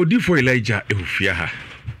 Odifo Elijah ehufia ha.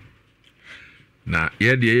 Na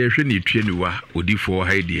ye de ye hwe ne tue ni wa odifo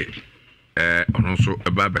ha de ono so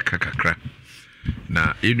eba beka kakra.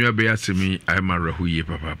 Na enu abe asemi ayamarahu ye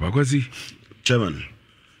papa kwasi chairman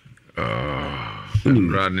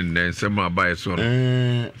running then some abaye so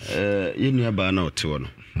enu aba na ote wono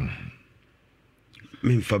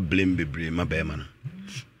me fa blame bebre ma be ma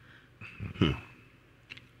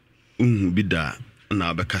no bida na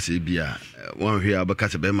abekase bia wan hwe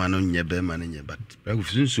abekase be ma no nye be ma no nye but ba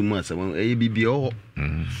sunsumu asem bibia o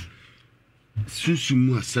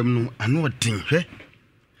sunsumu asem no ano odin hwe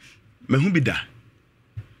me hu bida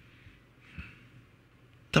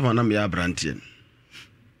tama na me abrantien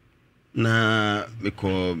na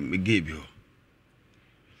meko megebio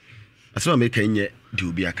asema me kanye di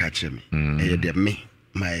obi aka kire me eye de me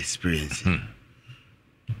my experience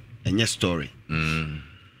enye story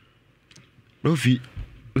Rofi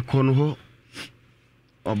meko ho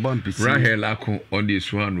obampisi Rahel akon on the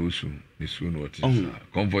swan osu the swan what is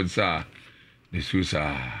comfort sa the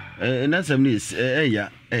susa na sam ni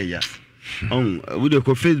eya we dey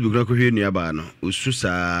ko Facebook na ko hwe nua ba no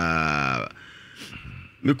osusa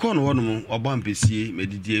me ko no hono obampesie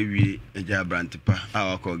medidi awie eja brantipa a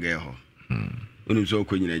wako ge ho onim so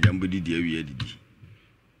ko nyina eja mbodidi awie adidi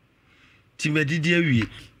ti medidi awie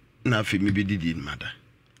na afi me bedidi mada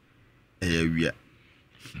awie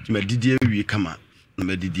ti medidi awie kama na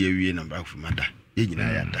medidi awie na bra fu mada ye nyina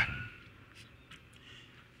ya da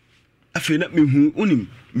afi na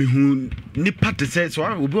mehu ni parte say so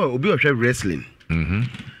obi ohwe wrestling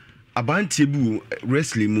abantie bu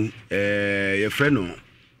wrestling mu your friend no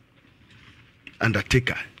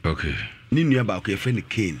Undertaker okay ni nua ba ko your friend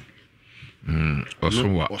Kane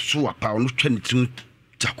osuwa pa onu twani tinu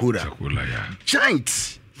takora ya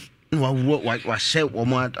giant no wa share wo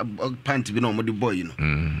mo pant bi no mo de boy no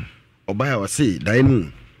obaya wa say dai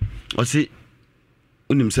mu o say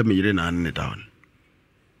unim se me yire na an ne down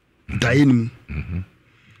dainim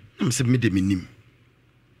se me de minim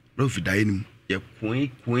no fi dainim ye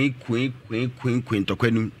kwen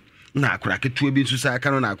tokwanum na akura ketua bi nso sa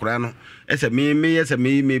aka no na akura no ese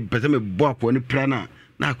me pese me bo akwa ni plana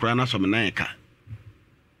na akura na so me nan ka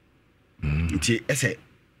nti ese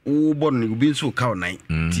wo bo no bi nso ka onan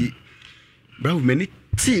nti bravo meni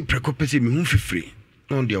ti prekopese me hu fifiri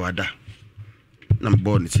no de wada na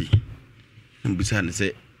mbo ni ti mbisa ne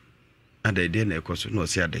se ada de na ekoso no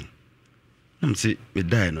se aden nam se me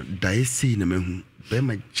dai no dai sei na mehu be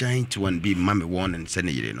ma giant one be mame one and se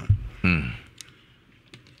ne yire no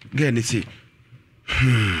gani se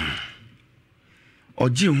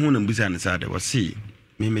oji hu na mbisa ne sa de wo se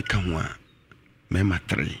me ka ho a me ma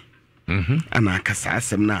 3 ana aka sa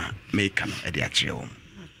asem na me ka no e de a kire wo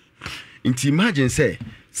nti imagine say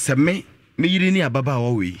se me yire ni ababa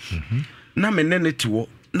wo we na me ne tiwo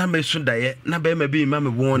na me so daye na be ma bi mame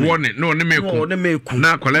one no ne meku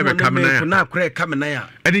na akwala be kamena na akwara kamena ya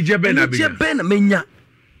edi je be na menya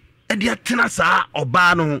edi atena saa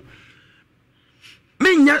oba no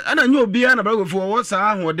menya ana nyo bia na bragofo wo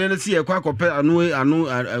saa ahode na si ekwa kope anu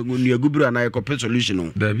nuagubru ana ekope solution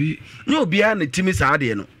no dabi nyo bia na timi saa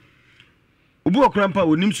de no obu okra mpa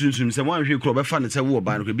onim sunsum se mo anhwe kro be fa ne se wo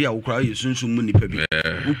oba no bia wo kra ye sunsum mu nipa bi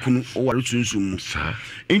ukunu o ware sunsum mu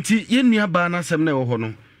enti ye nua ba na sem na wo ho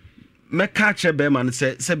no meka che be man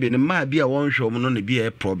se be ne ma bia won hwe o no ne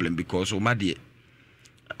bia problem because o ma de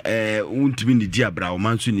untimi ni di abra o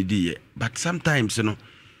man so ni di ye but sometimes no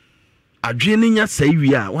adwene nya sai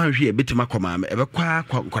wi a wan hwe e betima koma me e be kwa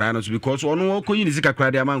kwara no so because ono ko yin sika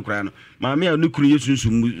kwara de ama kwara no ma me a no kuru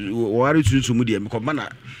yesunsum ware sunsum de me ko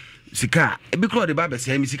bana sika e be kro de ba be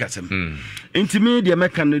sai mi sika sem intimi de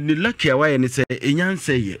meka no ni lucky a waye ni se enyan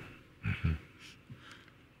sai ye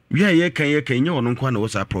wi a ye kan nya ono kwa na wo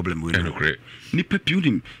sa problem we no ni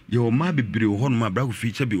pepiudim ye o ma bebre ho no ma bra ko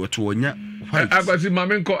feature bi woto wonya abasi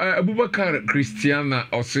mamenko Abubakar Christiana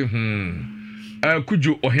ose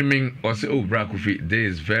Kujo Ohemin ose bra ko fi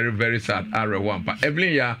this is very very sad Arewa but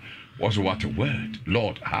Evelyn ya was what a word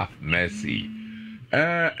Lord have mercy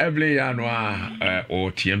Evelyn ya no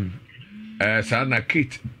OTM Sana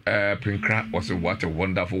Kate Pinkra was what a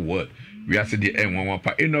wonderful word we are the N1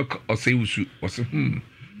 pa Enoch ose usu was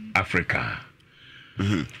Africa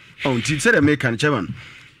oh ti said American chairman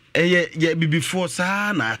ye before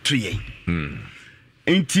sa na atoye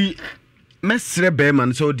enti mesre be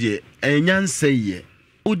man so de enyan seye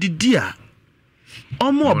odidi a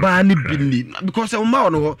Omo ba ni bini because o ma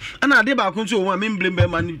ono ana ade ba ko nso o ma me blame be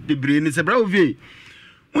ma ni debre ni se bra ovie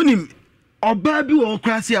unim oba bi wo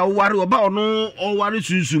krase a ware oba ono o ware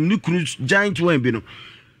sunsum ni kunu giant one bi no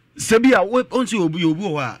se bi a onsi obi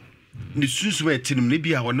o a ni sunsum etinim ni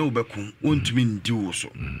bi a wo na obeku wontumi ndi wo so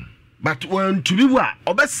but when to be wa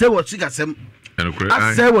obese wo chigasem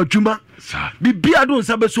ase wo dwuma bibia do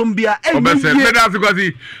nsa besom bia obese me da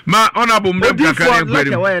kwasi ma honorable mbem kakare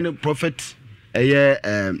kwari prophet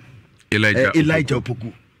Elijah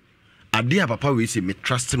Opoku ade a papa we say me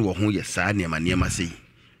trusting wo ho ye saa niam say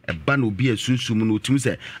e ba no bi asunsum no otimi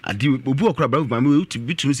say ade obi okra bravo ma me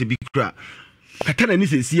bitimi say bi kra katana ni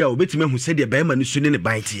say sia obetimi hu say de ba ma ni so ne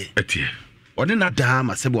ban tie etie ode na da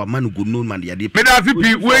ma sebo ama no go no man de ade me da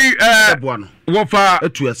sipi we wo fa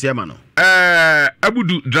atu asia ma no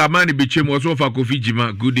Abudu Dramani Bichem was ofa Kofi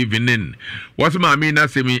Jima. Good evening. What's my mean?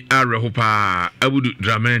 Semi Arahopa Abudu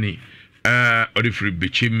Dramani Odifri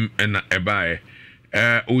Bichem and Ebae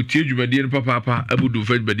Otiju Badin Papa Abudu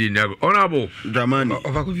Fed Badin Honorable Dramani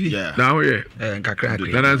ofa Kofi. Yeah. Now here.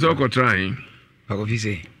 Kakra. Then I saw trying. Kofi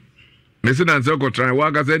say. Listen and so trying.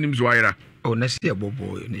 Waka send him Swira. Oh, na see a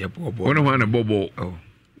bobo. Ya bobo. One one a bobo. Oh.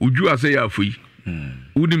 Would you say ya free?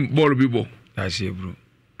 Wouldn't ball people. I see, bro.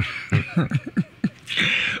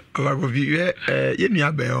 Ovagovi ye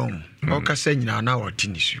nua be on o kasa nyina na wo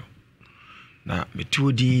tinisio na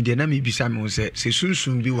metuodi de na me bisa me se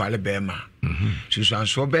sunsun bi wale be ma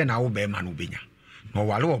sunsun be na wo be ma no benya no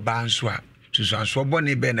wale wo ba nso a sunsun bo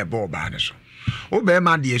ne be ne bo ba ne so wo be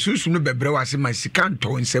ma de sunsun no bebre wase ma sika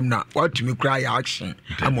nto nsem na watumi kra ya action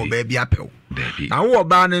amo be bia pew na wo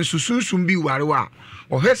ba ne sunsun bi ware wa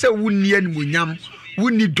o hese wunni animonyam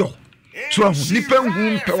wunni do so nipa hu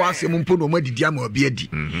mpewa asem mpo no madidi ama obi adi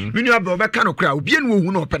menu aba obeka no kra obi enu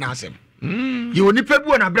ohu no opena asem ye onipa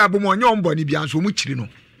bi na bra bom onye ombo ni bia so mu kiri no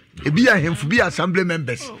ebi ya hemfu bi assembly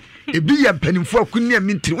members ebi ya mpanimfo akunni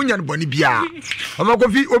amintiri wonya no boni bia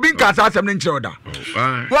omakofi obi nka asem ne nkire oda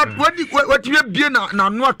what we bie na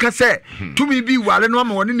no aka se tumi bi wale no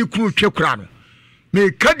ama woni ni kunu twe kra no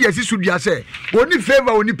me kadi asisu dia se oni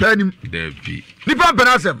favor oni panim Devi nipa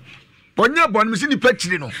mpena asem onye boni mi si nipa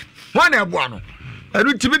kiri no one eboa no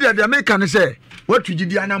enu tibi de America ne say watu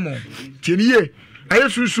gidi anamo tieniye aye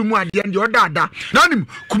sunsumu ade ande odada nanim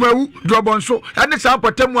kumawu drobonso ene sa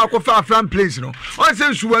potamu akofa afran place no on say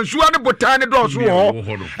nsuwansuwa ne botan ne do so ho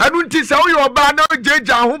enu nti sa wo yo ba na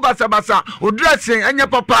jeja ho basabasa odressing enye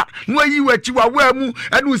papa no ayi wachi wa mu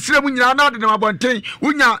enu siremu nyina na de na abonten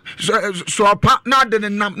unya sopa na de ne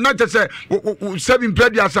nam na je seven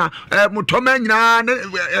prediasa mutoma nyina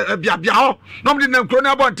bia ho no de na kro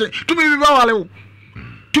na abonten tumi bi ba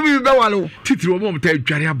wale titiri wo mo mta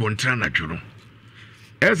adware abontra na dworo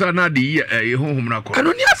esa na de ye honhom na ko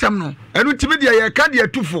anu ni asem no anu tibi de ye ka de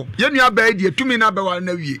atufo ye nua ba de tumi na ba wale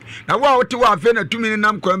na wie na wa wote wa afa na tumi ni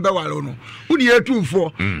nam kwan ba wale no uni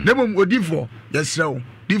atufo na mom odifo yesrew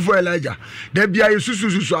difo Elijah da bia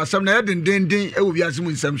yesususu asem na ye dendenden e wo biase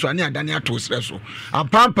mu nsem so ani adane ato sre so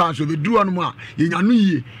apampa so be duro no mu a ye nyanu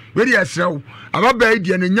yie we de yesrew aba ba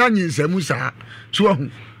de ne nyanyi nsem sa so ahu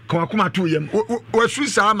kuma to yem wasu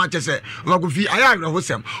sa ma chese wagofi aya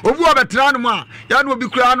hosem obu obetra no ma ya no obi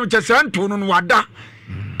kura no chese nto no wada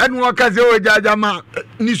enu wakaze ojaja ma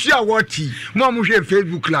nisu a woti mo hwe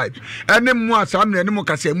Facebook live ene mo asam na ene mo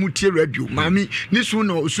kase mu tie radio mami nisu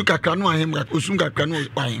no osu kakra no ahem osu kakra no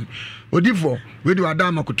ahem odifo we do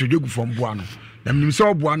ada ma kotodegu fom boa no na mnim se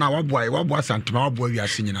oboa na waboa santema waboa wi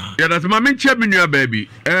ase nyina ya da mami nche menua baby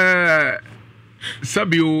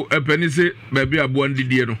sabio epenise baby abo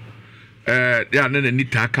ndidie no ya na ni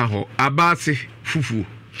taka ho abase fufu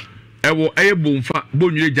ewo eyebomfa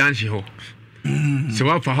bonwire janhye ho se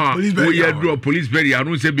wa fa ha wo ye draw police berry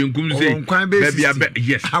anu se benkum se baby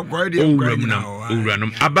yes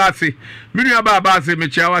owranum abase minu abase me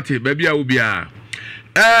chiawate baby a wo bia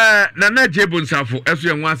na jebonsafo eso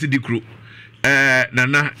ye nwanse dikro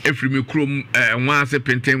nana efrimi krom nwanse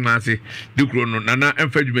penten nwanse dikro no nana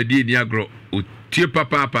emfa dwumadi ni agro otie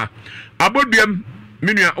papa aboduam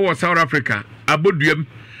minua o South Africa aboduam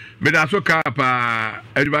medaso ka pa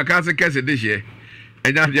edubaka se kese de hye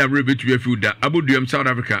enya dia rebetu afiuda aboduam South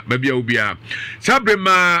Africa babia obia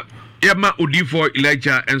sabrema yema odifo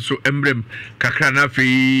Elijah enso embrem kakra na fe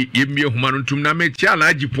yemie huma no ntum na me chia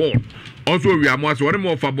Alhaji Paul also wiamo aso woni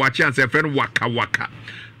mo fa boachi anse fe no waka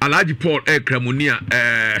Alhaji Paul kramonia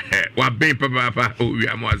wa ben papa o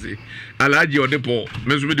wiamo ase Alhaji Odepo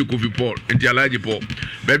meso me de Kofi Paul enti Alhaji Paul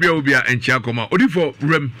babia obia enchia koma odifo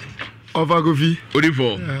rem Ovagovi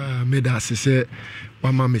odifo meda sese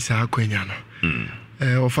wama mesa akwanya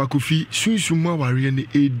no Ofa Kofi sunsumu aware ne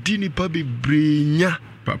edi nipa bebrenya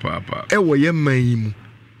papa ɛwɔ yɛ man yi mu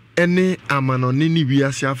ɛne amanɔne ne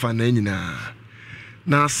wiase afa na nyinaa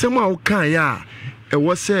na asɛm a wokaeɛ a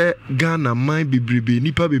ɛwɔ sɛ Ghana man bebrebe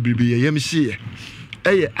nipa bebrebe yɛyɛm hyeɛ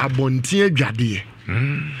ɛyɛ abɔnten adwadeɛ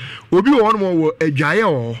obi wɔ hɔnom wɔ adwaeɛ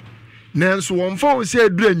wɔ nanso wɔmfa wo sɛ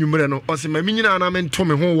aduru anwummerɛ no ɔsɛ ma me nyinaa na mento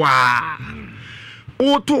me ho waa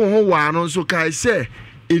woto ho waa no nso kae sɛ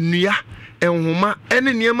nnua enhoma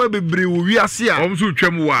ɛne nneɛma bebree wɔ wiase a ɔm so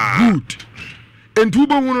twam waa good enti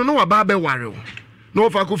wobɛhu no na waba bɛware wo na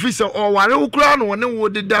ɔfa kofi sɛ ɔware wo koraa no wɔne wo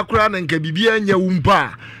deda koraa na nka bibia anya wo mpa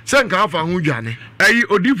a sɛ nka afa ho dwane ayi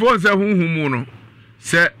odifoɔ sɛ honhom no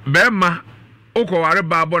sɛ bɛrima wokɔware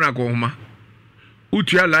baa bɔ na kɔhoma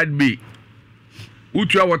wotua light bill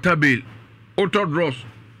wotua water bill wotɔ dross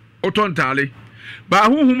wotɔ ntaale baa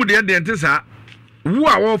honhom deɛ nte saa wo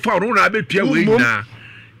a wɔfa wo na abɛtua wei nyinaa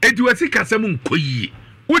enti wasi kasɛm nkɔ yie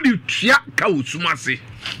wode tua ka wo sum ase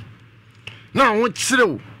na wo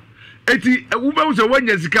kyerɛw enti wobɛwu sɛ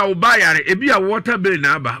woanya sika wo baa yare ebi a water bill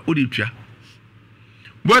na aba wode tua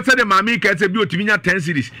bɔsɛ de maame ka sɛ bi otimi nya 10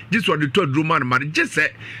 series gye so de to aduroma no ma gye sɛ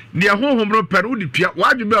ne honhom no pɛ no wode tua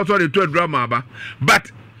wadwe bɛ so de to aduroma aba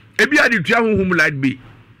but ebi a de tua honhom light bill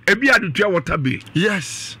ebi a de tua water bill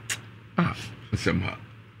yes sɛmha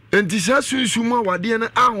enti sa sunsum a wade no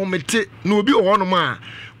ahomete na obi wɔ hɔnom a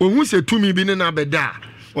ohu sɛ tumi bi ne na bɛda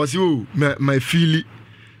ɔse o my feeli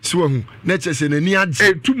so ohu na kyɛ sɛ n'ani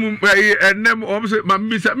agye tumu ɛnɛm ɔm sɛ ma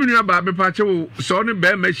mbisa me nua baa mepa kyɛ wo sɛ ɔne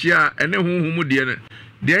bɛrima hyia a ɛne honhom deɛ no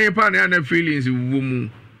deɛ yɛ pa ne ana feelings wɔ mu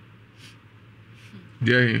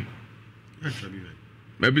deɛ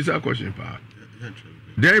mabisa question paa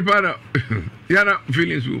deɛ yɛ pa na yana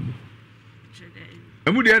feelings wɔ mu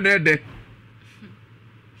ɛmu deɛ na ɛdɛ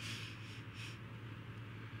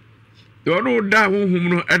ɔno da honhom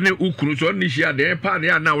no ɛne wokunu so ɔne hyia deɛ yɛ pa ne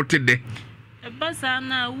ana wote dɛ basa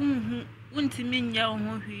na wunhu untimi nya ho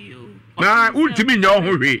hwe o na untimi nya ho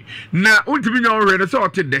hwe na untimi nya ho hwe no sɛ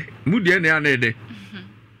ɔte dɛ mu de na na dɛ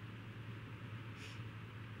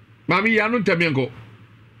mami ya no ntamienko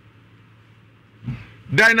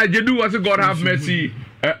Dina Jedu was God have mercy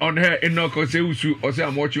on her in Nokoseusu or say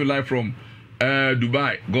I'm watching live from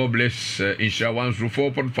Dubai. God bless Insha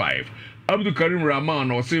 104.5. Abdul Karim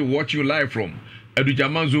Rahman or say watch you live from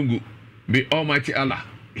Edujaman Zungu. May Almighty Allah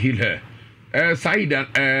heal her. Said and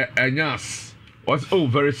Anyas was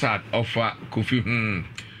very sad of Kofi.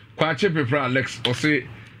 Kwache Pepe Alex or say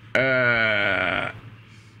I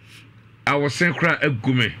was saying cry a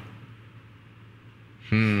gume.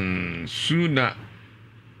 Sooner.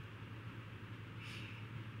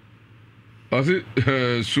 Was it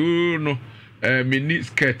soon mini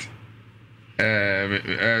skirt?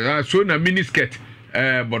 Soon a mini skirt.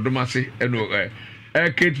 Bodomasi and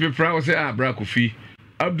Kate Pepe was say Kofi.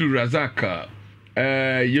 Abdul Razak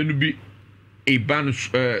Yenubi Iban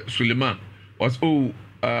Suleiman was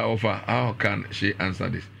offer. How can she answer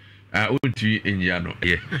this? Unti in Yano,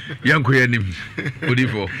 Yanko Yanim,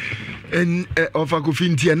 Udifo, and offer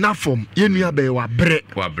Kofinti and Nafom, Yenia Bay wa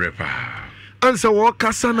brepa. Answer what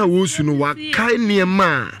Cassana Wusunu, what kind near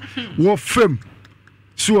ma, what fem.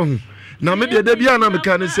 So, now maybe a Debiana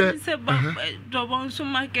mechanic said, Dobonso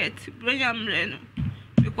market, Brigham Reno,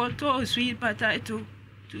 because all sweet potato.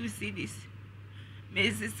 2 CDs.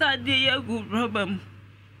 Mrs. Sadia good rubber.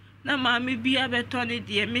 Na mammy be a betony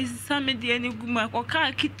dear, Mrs. Sammy dear any guma or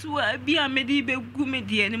car kit to a be a medibe gummy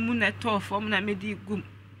dear any moon at all from na medi gum.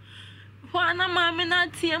 Why na mammy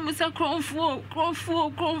not here, Mr. Cronfo.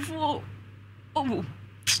 Oh,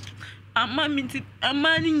 a mammy, a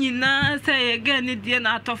man in na say again, dear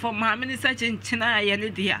not of for mammy such in China,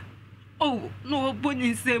 dear. Oh, no,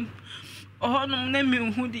 bunny same. Oh no,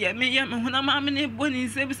 name who dear me, when a mammy bonnie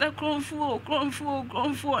says a cronfo,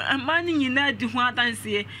 a man in that do what I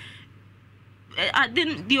say. I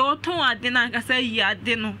didn't the auto, I didn't say, yeah,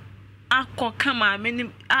 didn't. I call come, I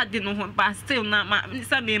mean, I didn't want, but still not my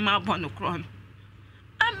Mr. my bonocron.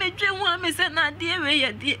 I made you want me said, not dear,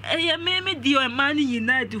 I made me dear money in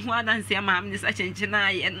that do what I say, mammy, such a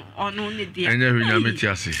genai and on only dear. I never know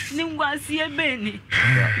Tiasi. No was here, Benny.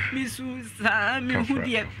 Miss Sammy, who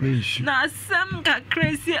dear. Now, some got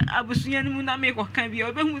crazy. I was young when I make what can be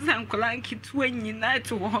open with Uncle Lanky 20 night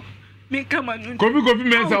to walk. Me come on. Coffee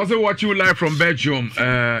men also watch you live from Belgium.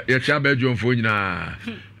 Your child Belgium for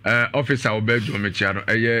officer of Belgium,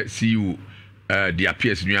 Michano, see you. The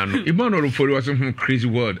appears Nuano. Emmanuel for was some crazy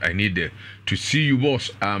word I need to see you, boss.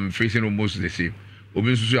 I'm facing almost the same.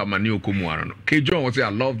 Obensu Amanio Kumuano. K. John was say, I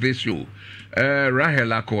love this show.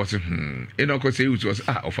 Rahel Ako was Enoko say it was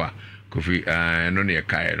offer Kofi no near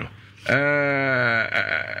Kaino.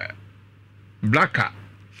 Blacker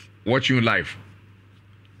watching live.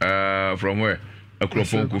 From where?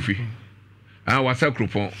 Akropon Kofi. Wasa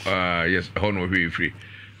Kropon yes hono hwe free.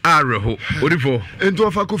 Areho odifo. Ento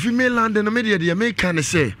afa Kofi mainland na media de America ne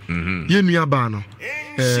say. Ye nua ba no.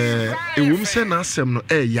 Ewom se na asem no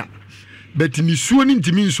ya. But ni suo ni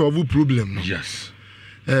ntimi nsolve problem no. Yes.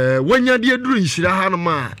 Wanya de aduru nhira ha no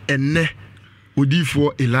ma enne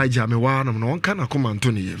odifo Elijah me wa no no nka na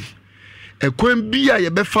komanto ne yem. Ekwan bia ye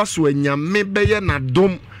befa so anyame beye na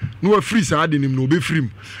dom no afiri sa ade nim no obefrim.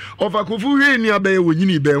 Ofa Kofu hwe ni abaye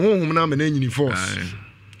wonyini be honhom na amana nyini force.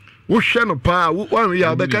 Wo hwe no pa wan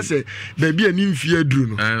ya beka se ba bia ni mfie aduru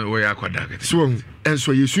no. Wo ya kwada kete. So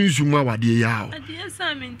enso ye sunsumu awade ya o. Ade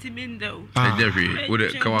assignment mindao. Ejefi wo de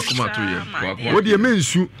kawakoma to ye. Wo de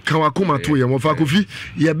mensu kawakoma to ye. Ofa Kofi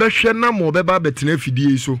ye behwe na mo beba betena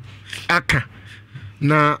afidie so aka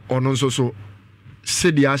na ono nso so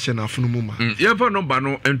sedi ashe na afunu muma. Ye fa number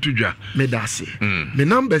no entudwa. Medase. Me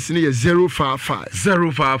numbers ni ye 055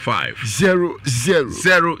 055 00 00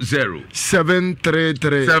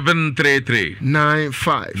 733 733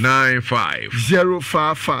 95 95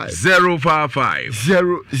 055 055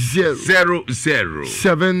 00 00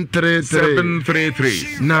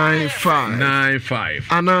 733 95 95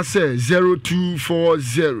 Ana say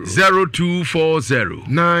 0240 0240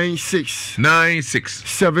 96 96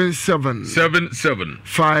 77 77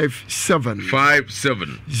 57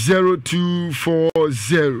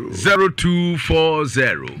 0240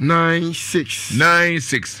 0240 96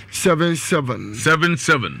 96 77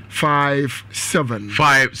 77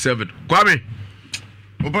 57 Kwame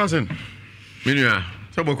Opansen Minua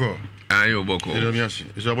Saboko Ayo boko Elo miashi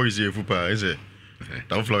Eso abo yisi efupa eze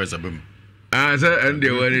Tawo flowers abem Sa and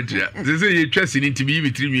the one it this is you trust in to be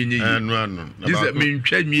between me and no this mean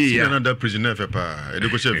check me another prisoner for pa e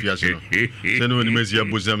go chef ya so say no ni mezi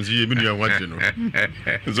abozam si me nua watch no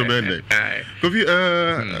so bende Kofi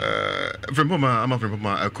from poma ama from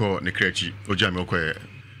poma akọ ne krachi ojame okọ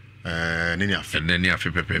neni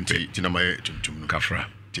afi pepe tina mai tumtum no kafra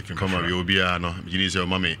tifin poma we obi a no gini se o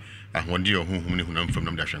mame ahonde ohunhum ne hunam fam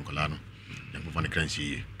nam da hwenkola no Van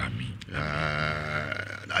Crancy, Ami.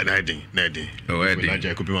 Edding. Oh, Edding.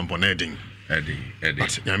 I could be one for Edding. Edding.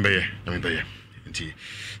 Yambe, Nti,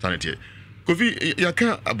 Sanity. Kofi,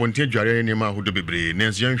 Yaka, Abonte Jare, Nema, who do be brave,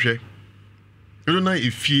 Nancy Yanshe. You don't know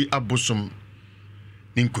if he abosom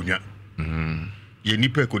Ninkunya. Ye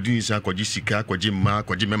nipe kodinisa, Kojisika, Kojima,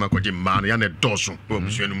 Kojimema, Kojima, Yana Dawson,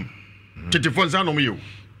 Monsieur. 24 Zano you.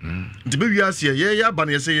 The baby as ye,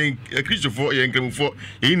 Bunny saying a Christopher, Yankum for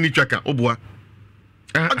in Nichaka, Obua.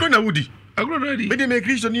 I go na Woody. I go ready. Maybe make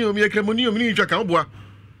Christian you, me a Cremonio, me Nichaka, Obua.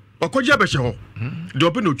 Or Kojabasho. The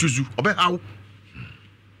open no choose you, or how?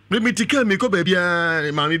 Maybe to kill me, go baby,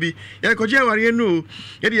 mammy be. Ya Koja, you know,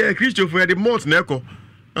 yet Christopher the most neco.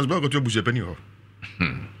 As well go to Bush a penny.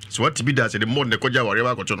 So what to be that at the morning, the Koja,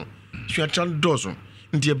 whatever got on. She had Chan Dawson.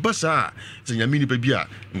 Nti basa se nyamini bebia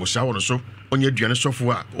ngosa wono so onye aduane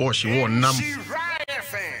sofo a o hye wo nam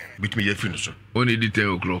bitimi ye fini so only the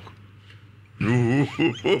 10 o'clock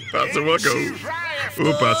Pasamaka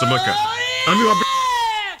Pasamaka ami wa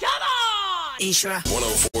Ishra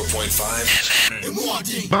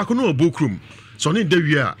 104.5 ba ko no obokrum so ne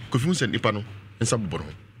dawi a kofun se nipa no nsa boboro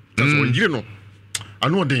that's what you know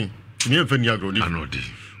ano den me mfani agro ni ano den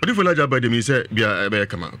Odi fola jaba de mi se bia be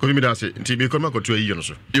kama ko mi da se nti be ko ma ko to ayi no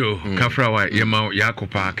so yo kafra wa ye ma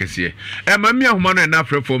yakopa kese e ma mi ahoma no na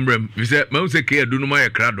afrefo mbrem bi se ma u se ke adu no ma ye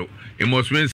krado e mo